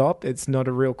really stop. It's not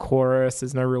a real chorus.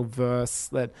 There's no real verse.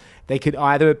 That they could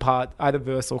either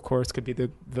verse or chorus could be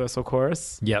the verse or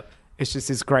chorus. Yep. It's just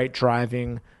this great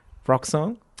driving rock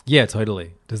song. Yeah,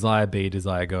 totally. Desire Be,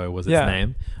 Desire Go was its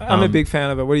name. I'm a big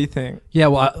fan of it. What do you think? Yeah,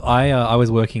 well, I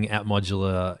was working at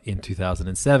Modular in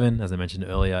 2007, as I mentioned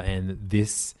earlier, and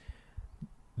this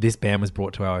band was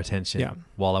brought to our attention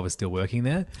while I was still working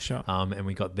there. Sure. And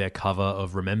we got their cover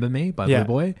of Remember Me by Blue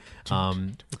Boy,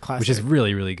 which is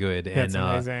really, really good. Yeah, it's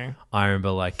amazing. I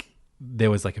remember, like,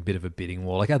 there was like a bit of a bidding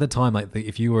war. Like at the time, like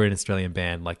if you were an Australian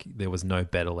band, like there was no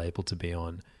better label to be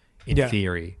on in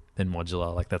theory than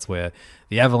Modular. Like that's where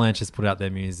the Avalanches put out their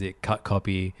music, Cut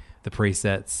Copy, The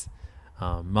Presets,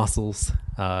 Muscles,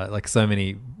 like so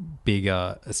many big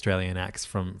Australian acts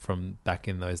from back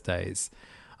in those days.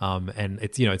 And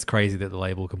it's crazy that the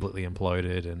label completely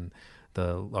imploded and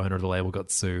the owner of the label got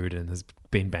sued and has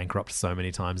been bankrupt so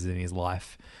many times in his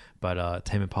life. But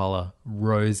Tame Impala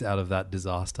rose out of that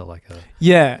disaster like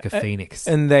a phoenix.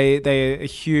 And they're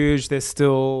huge. They're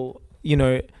still,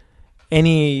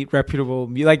 any reputable,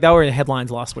 like they were in headlines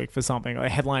last week for something,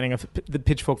 like headlining of the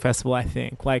Pitchfork Festival, I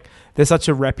think. Like they're such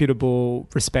a reputable,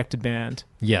 respected band.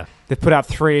 Yeah. They've put out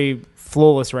 3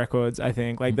 flawless records, I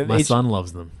think. Like my son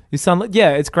loves them. Your son,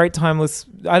 yeah, it's great, timeless.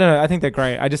 I don't know. I think they're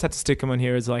great. I just had to stick them on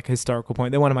here as like a historical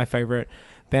point. They're one of my favorite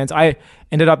bands. I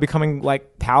ended up becoming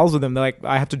like pals with them. They're like,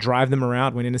 I have to drive them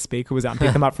around when Inner Speaker was out and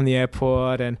pick them up from the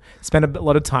airport and spend a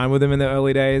lot of time with them in the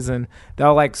early days. And they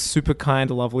were like super kind,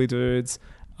 lovely dudes.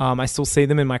 I still see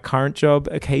them in my current job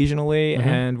occasionally,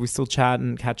 and we still chat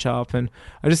and catch up. And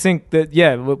I just think that,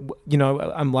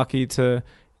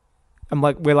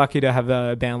 we're lucky to have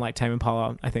a band like Tame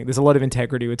Impala. I think there's a lot of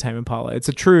integrity with Tame Impala. It's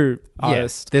a true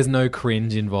artist. There's no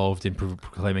cringe involved in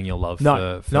proclaiming your love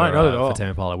for Tame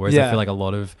Impala. Whereas I feel like a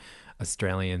lot of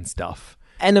Australian stuff.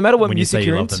 And no matter what when music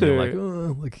you're into,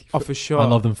 them, like, for sure, I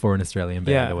love them for an Australian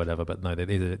band or whatever. But no,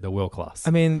 they're world class.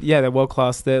 I mean, they're world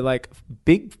class. They're like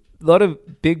a lot of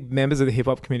big members of the hip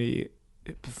hop community.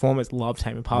 Performers love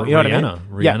Tame Impala. You know what I mean?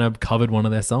 Rihanna covered one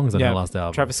of their songs on her last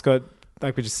album. Travis Scott,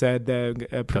 like we just said,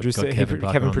 the producer.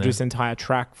 Kevin produced an entire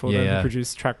track for them. He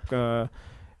produced track.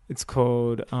 It's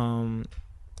called I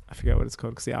forget what it's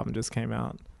called because the album just came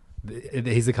out.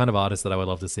 He's the kind of artist that I would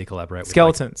love to see collaborate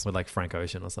Skeletons with like Frank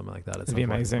Ocean or something like that. That'd be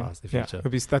amazing. That's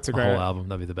a great whole album.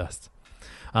 That'd be the best.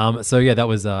 That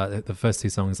was the first 2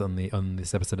 songs on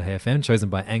this episode of Hey FM, chosen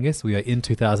by Angus. We are in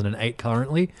 2008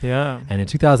 currently. Yeah. And in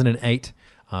 2008,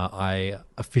 I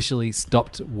officially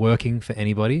stopped working for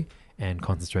anybody and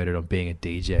concentrated on being a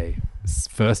DJ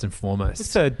first and foremost.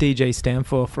 What's a DJ stand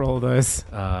for all of those?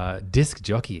 Disc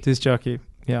jockey. Disc jockey.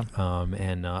 Yeah.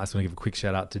 And I just want to give a quick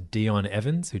shout out to Dion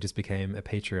Evans, who just became a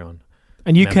Patreon.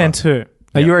 And you can too.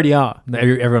 Oh, you already are.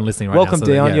 Everyone listening right Welcome, now.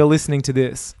 Welcome, Dion. You're listening to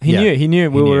this. He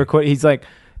knew we were recording. He's like,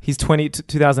 he's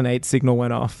 2008 signal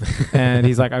went off, and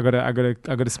he's like, I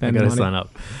gotta spend money. Sign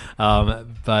up.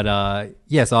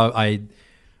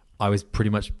 So I was pretty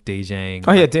much DJing.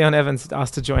 Oh yeah, Dion Evans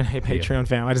asked to join Hey Patreon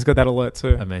fam. I just got that alert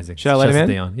too. Amazing. Should I let him in?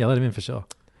 Dion. Yeah, let him in for sure.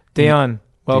 Dion,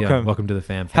 welcome. Dion, welcome to the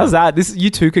fam. How's that?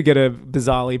 You too could get a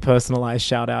bizarrely personalized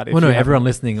shout out. Well, no, everyone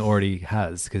listening already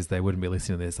has, because they wouldn't be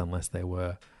listening to this unless they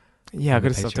were. Yeah, I've got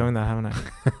to stop doing that, haven't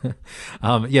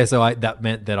I? Yeah, so that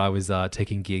meant that I was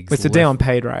taking gigs. Wait, so Dion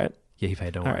paid, right? Yeah, he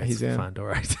paid. Don't all worry, right, he's in. Fine, all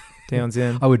right. Dion's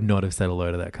in. I would not have said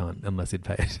hello to that cunt unless he'd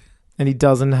paid. And he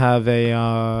doesn't have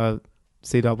a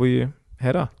CW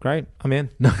header. Great, I'm in.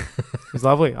 No, he's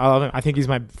lovely. I love him. I think he's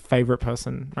my favorite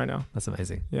person right now. That's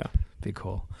amazing. Yeah, big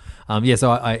call. Yeah,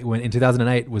 so I went in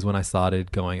 2008 was when I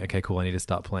started going. Okay, cool. I need to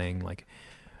start playing like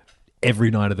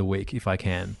every night of the week if I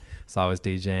can. So I was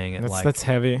DJing at that's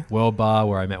heavy. World Bar,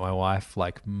 where I met my wife,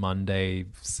 like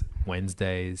Mondays,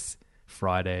 Wednesdays,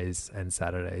 Fridays, and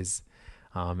Saturdays.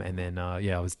 And then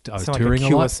I was touring a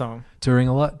lot. Touring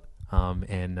a lot.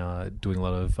 And doing a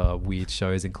lot of weird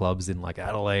shows in clubs in like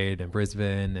Adelaide and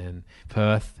Brisbane and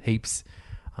Perth, heaps.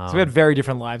 So we had very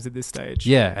different lives at this stage.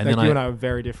 Yeah, and like then you and I were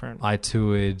very different. I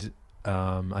toured.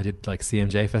 I did like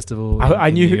CMJ Festival.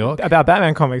 I knew New York about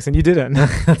Batman comics, and you didn't.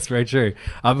 That's very true.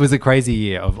 It was a crazy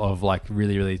year of like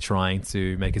really, really trying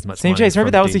to make as much money. CMJs, remember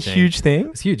that was a huge thing?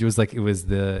 It was huge. It was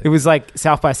like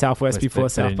South by Southwest before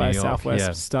South by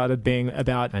Southwest started being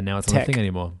about and now it's tech. not a thing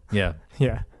anymore. Yeah.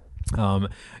 Yeah. So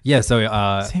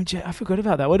CMJ, I forgot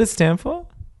about that. What does it stand for?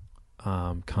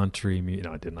 Country music.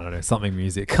 No, I didn't. I don't know. Something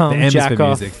music. Come the M jack is for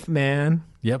off, music. man.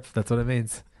 Yep, that's what it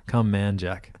means. Come man,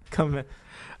 Jack. Come man.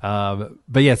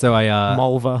 But yeah, so I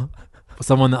Mulva.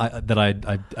 Someone that I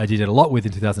did it a lot with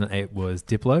in 2008 was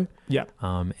Diplo. Yeah.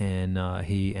 And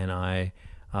he and I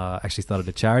actually started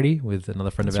a charity with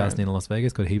another friend of ours in Las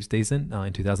Vegas called Heaps Decent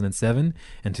in 2007.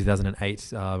 And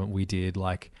 2008 we did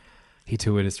like, he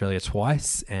toured Australia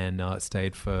twice and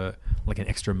stayed for like an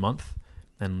extra month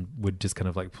and would just kind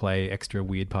of like play extra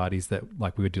weird parties that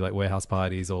like we would do like warehouse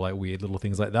parties or like weird little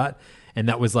things like that. And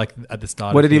that was like at the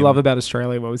start. What did he love about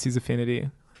Australia? What was his affinity?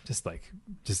 Just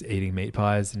eating meat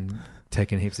pies and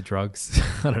taking heaps of drugs.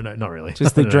 I don't know. Not really.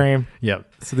 Just the dream.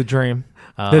 Yep. So the dream.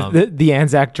 The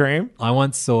Anzac dream. I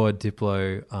once saw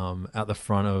Diplo at the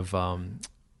front of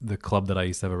the club that I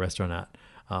used to have a restaurant at.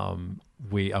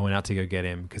 I went out to go get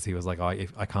him because he was like,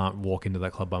 if I can't walk into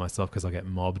that club by myself because I'll get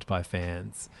mobbed by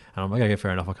fans. And I'm like, okay,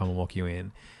 fair enough. I'll come and walk you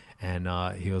in. And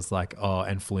he was like,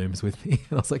 and Flume's with me.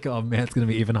 And I was like, oh man, it's going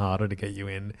to be even harder to get you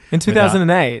in. In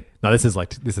 2008? No, this is like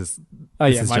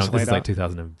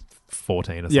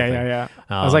 2014 or something. Yeah.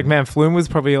 I was like, man, Flume was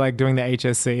probably like doing the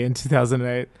HSC in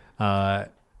 2008.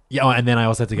 And then I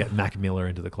also had to get Mac Miller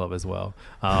into the club as well.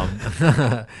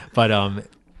 But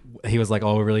he was like,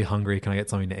 oh, we're really hungry. Can I get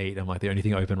something to eat? I'm like, the only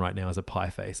thing open right now is a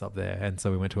Pie Face up there. And so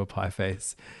we went to a Pie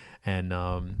Face and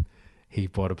he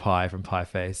bought a pie from Pie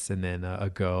Face and then a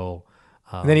girl.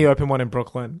 And then he opened one in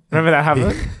Brooklyn. Remember that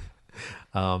happened?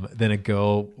 Then a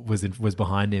girl was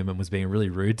behind him and was being really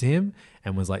rude to him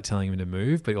and was like telling him to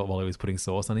move, but while he was putting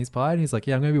sauce on his pie, and he's like,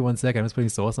 yeah, I'm going to be 1 second. I'm just putting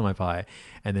sauce on my pie.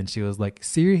 And then she was like,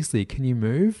 seriously, can you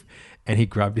move? And he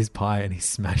grabbed his pie and he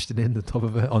smashed it onto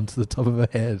the top of her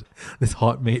head. This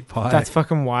hot meat pie. That's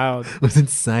fucking wild. It was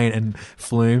insane. And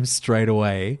Flume straight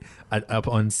away,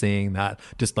 upon seeing that,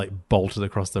 just like bolted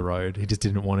across the road. He just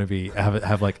didn't want to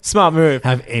have like smart move.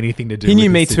 Have anything to do. He with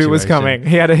knew Me the Too was situation.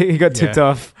 coming. He got tipped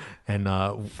off. And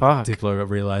Diplo,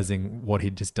 realizing what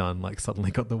he'd just done, like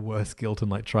suddenly got the worst guilt and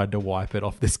like tried to wipe it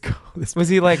off this girl. Was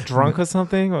he like drunk or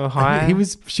something or high?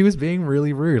 She was being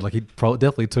really rude. Like he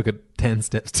definitely took it 10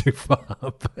 steps too far.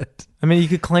 But I mean, you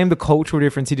could claim the cultural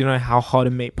difference. He didn't know how hot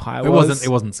a meat pie was. It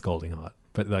wasn't scalding hot.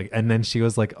 But like, and then she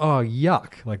was like, "Oh,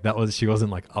 yuck!" Like she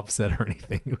wasn't like upset or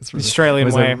anything. It was really, Australian it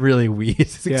was way. a really weird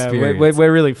experience. Yeah,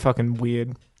 we're really fucking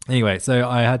weird. Anyway, so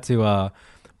I had to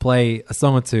play a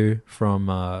song or two from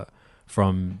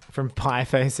pie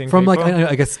facing from people. like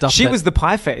I guess stuff. She was the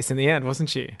pie face in the end, wasn't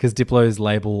she? Because Diplo's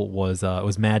label was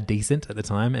Mad Decent at the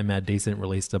time, and Mad Decent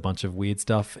released a bunch of weird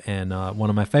stuff. And one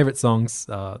of my favorite songs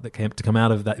that came to come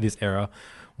out of this era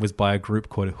was by a group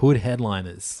called Hood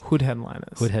Headliners. Hood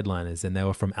Headliners, and they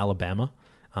were from Alabama,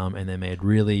 and they made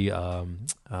really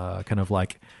kind of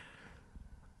like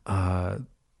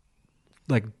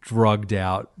drugged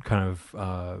out, kind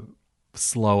of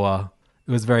slower.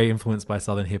 It was very influenced by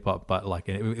Southern hip hop, but like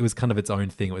it was kind of its own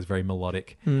thing. It was very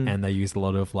melodic, and they used a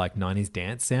lot of like 90s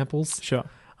dance samples. Sure.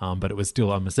 But it was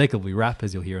still unmistakably rap,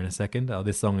 as you'll hear in a second.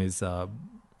 This song is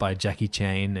by Jackie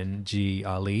Chain and G.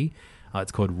 Ali.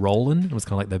 It's called Rollin'. It was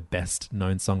kind of like the best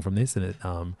known song from this, and it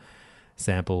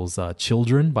samples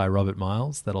Children by Robert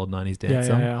Miles, that old 90s dance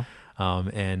song. Yeah.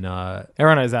 And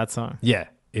everyone knows that song. Yeah.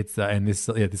 It's and this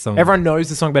song. Everyone knows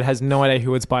the song, but has no idea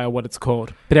who it's by or what it's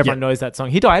called. But everyone knows that song.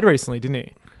 He died recently, didn't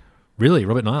he? Really,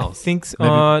 Robert Niles? I think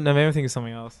so. Maybe I think it's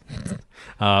something else.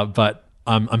 But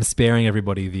I'm sparing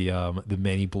everybody the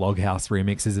many Bloghouse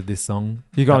remixes of this song.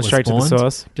 You're going straight to the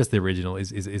source. Just the original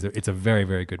is it's a very,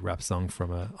 very good rap song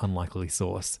from an unlikely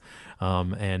source. So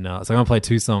I'm gonna play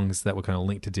two songs that were kind of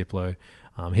linked to Diplo.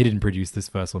 He didn't produce this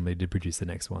first one, but he did produce the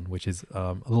next one, which is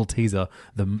a little teaser.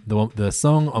 The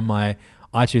song on my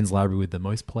iTunes library with the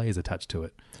most plays attached to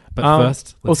it. But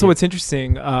first, also what's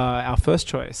interesting, our first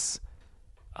choice,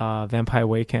 Vampire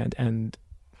Weekend and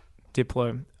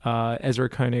Diplo, Ezra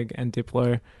Koenig and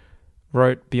Diplo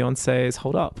wrote Beyonce's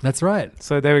Hold Up. That's right.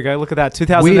 So there we go. Look at that.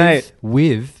 2008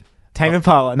 with Tame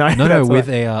Impala. No, with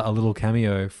a little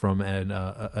cameo from an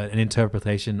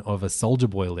interpretation of a Soulja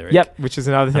Boy lyric. Yep, which is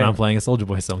another thing. And I'm playing a Soulja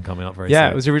Boy song coming up very soon. Yeah,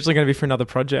 it was originally going to be for another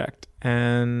project,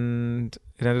 and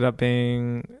it ended up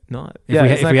being not.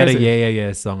 If we had a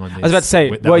Yeah song on this, I was about to say,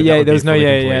 there was no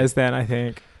yeahs then. I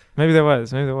think maybe there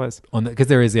was. Because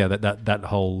there is, that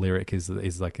whole lyric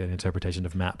is like an interpretation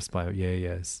of Maps by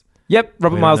Yeah. Yep,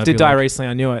 Robert Miles did die recently.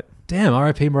 I knew it. Damn,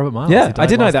 R.I.P. Robert Miles. Yeah, I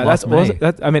did know that. That's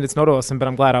awesome. I mean, it's not awesome, but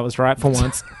I'm glad I was right for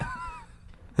once.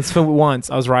 It's for once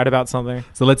I was right about something.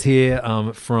 So let's hear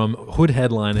from Hood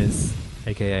Headliners,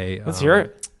 aka let's hear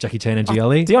it. Jackie Chan and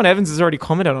GLE. Dion Evans has already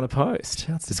commented on a post.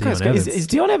 Shouts to Dion Evans. Is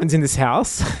Dion Evans in this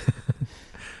house?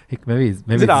 Maybe is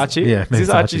it Archie? Yeah, maybe is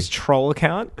this Archie's troll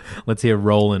account? Let's hear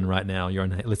Rollin' right now. You're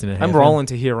listening to I'm rolling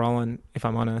to hear Rollin', if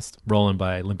I'm honest. Rollin'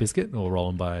 by Limp Bizkit or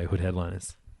Rollin' by Hood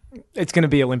Headliners? It's going to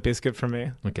be a Limp Bizkit for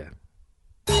me. Okay.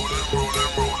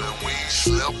 Rollin', we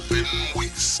slept in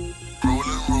weeks.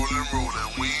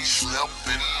 Rollin', we slept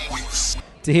in weeks.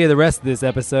 To hear the rest of this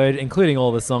episode, including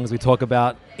all the songs we talk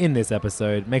about in this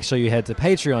episode, make sure you head to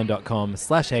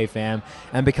patreon.com/HeyFam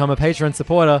and become a Patreon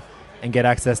supporter and get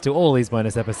access to all these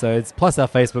bonus episodes, plus our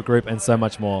Facebook group and so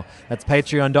much more. That's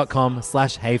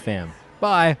patreon.com/HeyFam.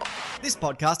 Bye. This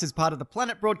podcast is part of the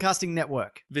Planet Broadcasting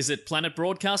Network. Visit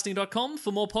planetbroadcasting.com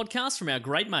for more podcasts from our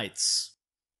great mates.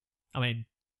 I mean,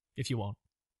 if you want.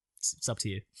 It's up to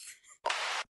you.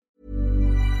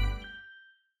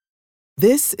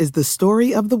 This is the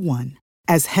story of the one.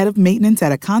 As head of maintenance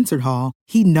at a concert hall,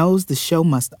 he knows the show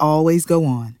must always go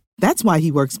on. That's why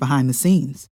he works behind the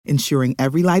scenes, ensuring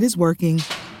every light is working,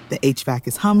 the HVAC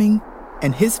is humming,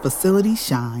 and his facility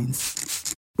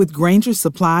shines. With Grainger's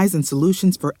supplies and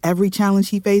solutions for every challenge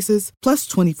he faces, plus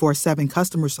 24/7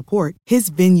 customer support, his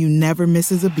venue never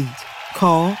misses a beat.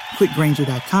 Call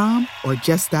quickgrainger.com or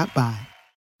just stop by.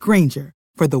 Grainger,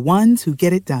 for the ones who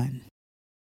get it done.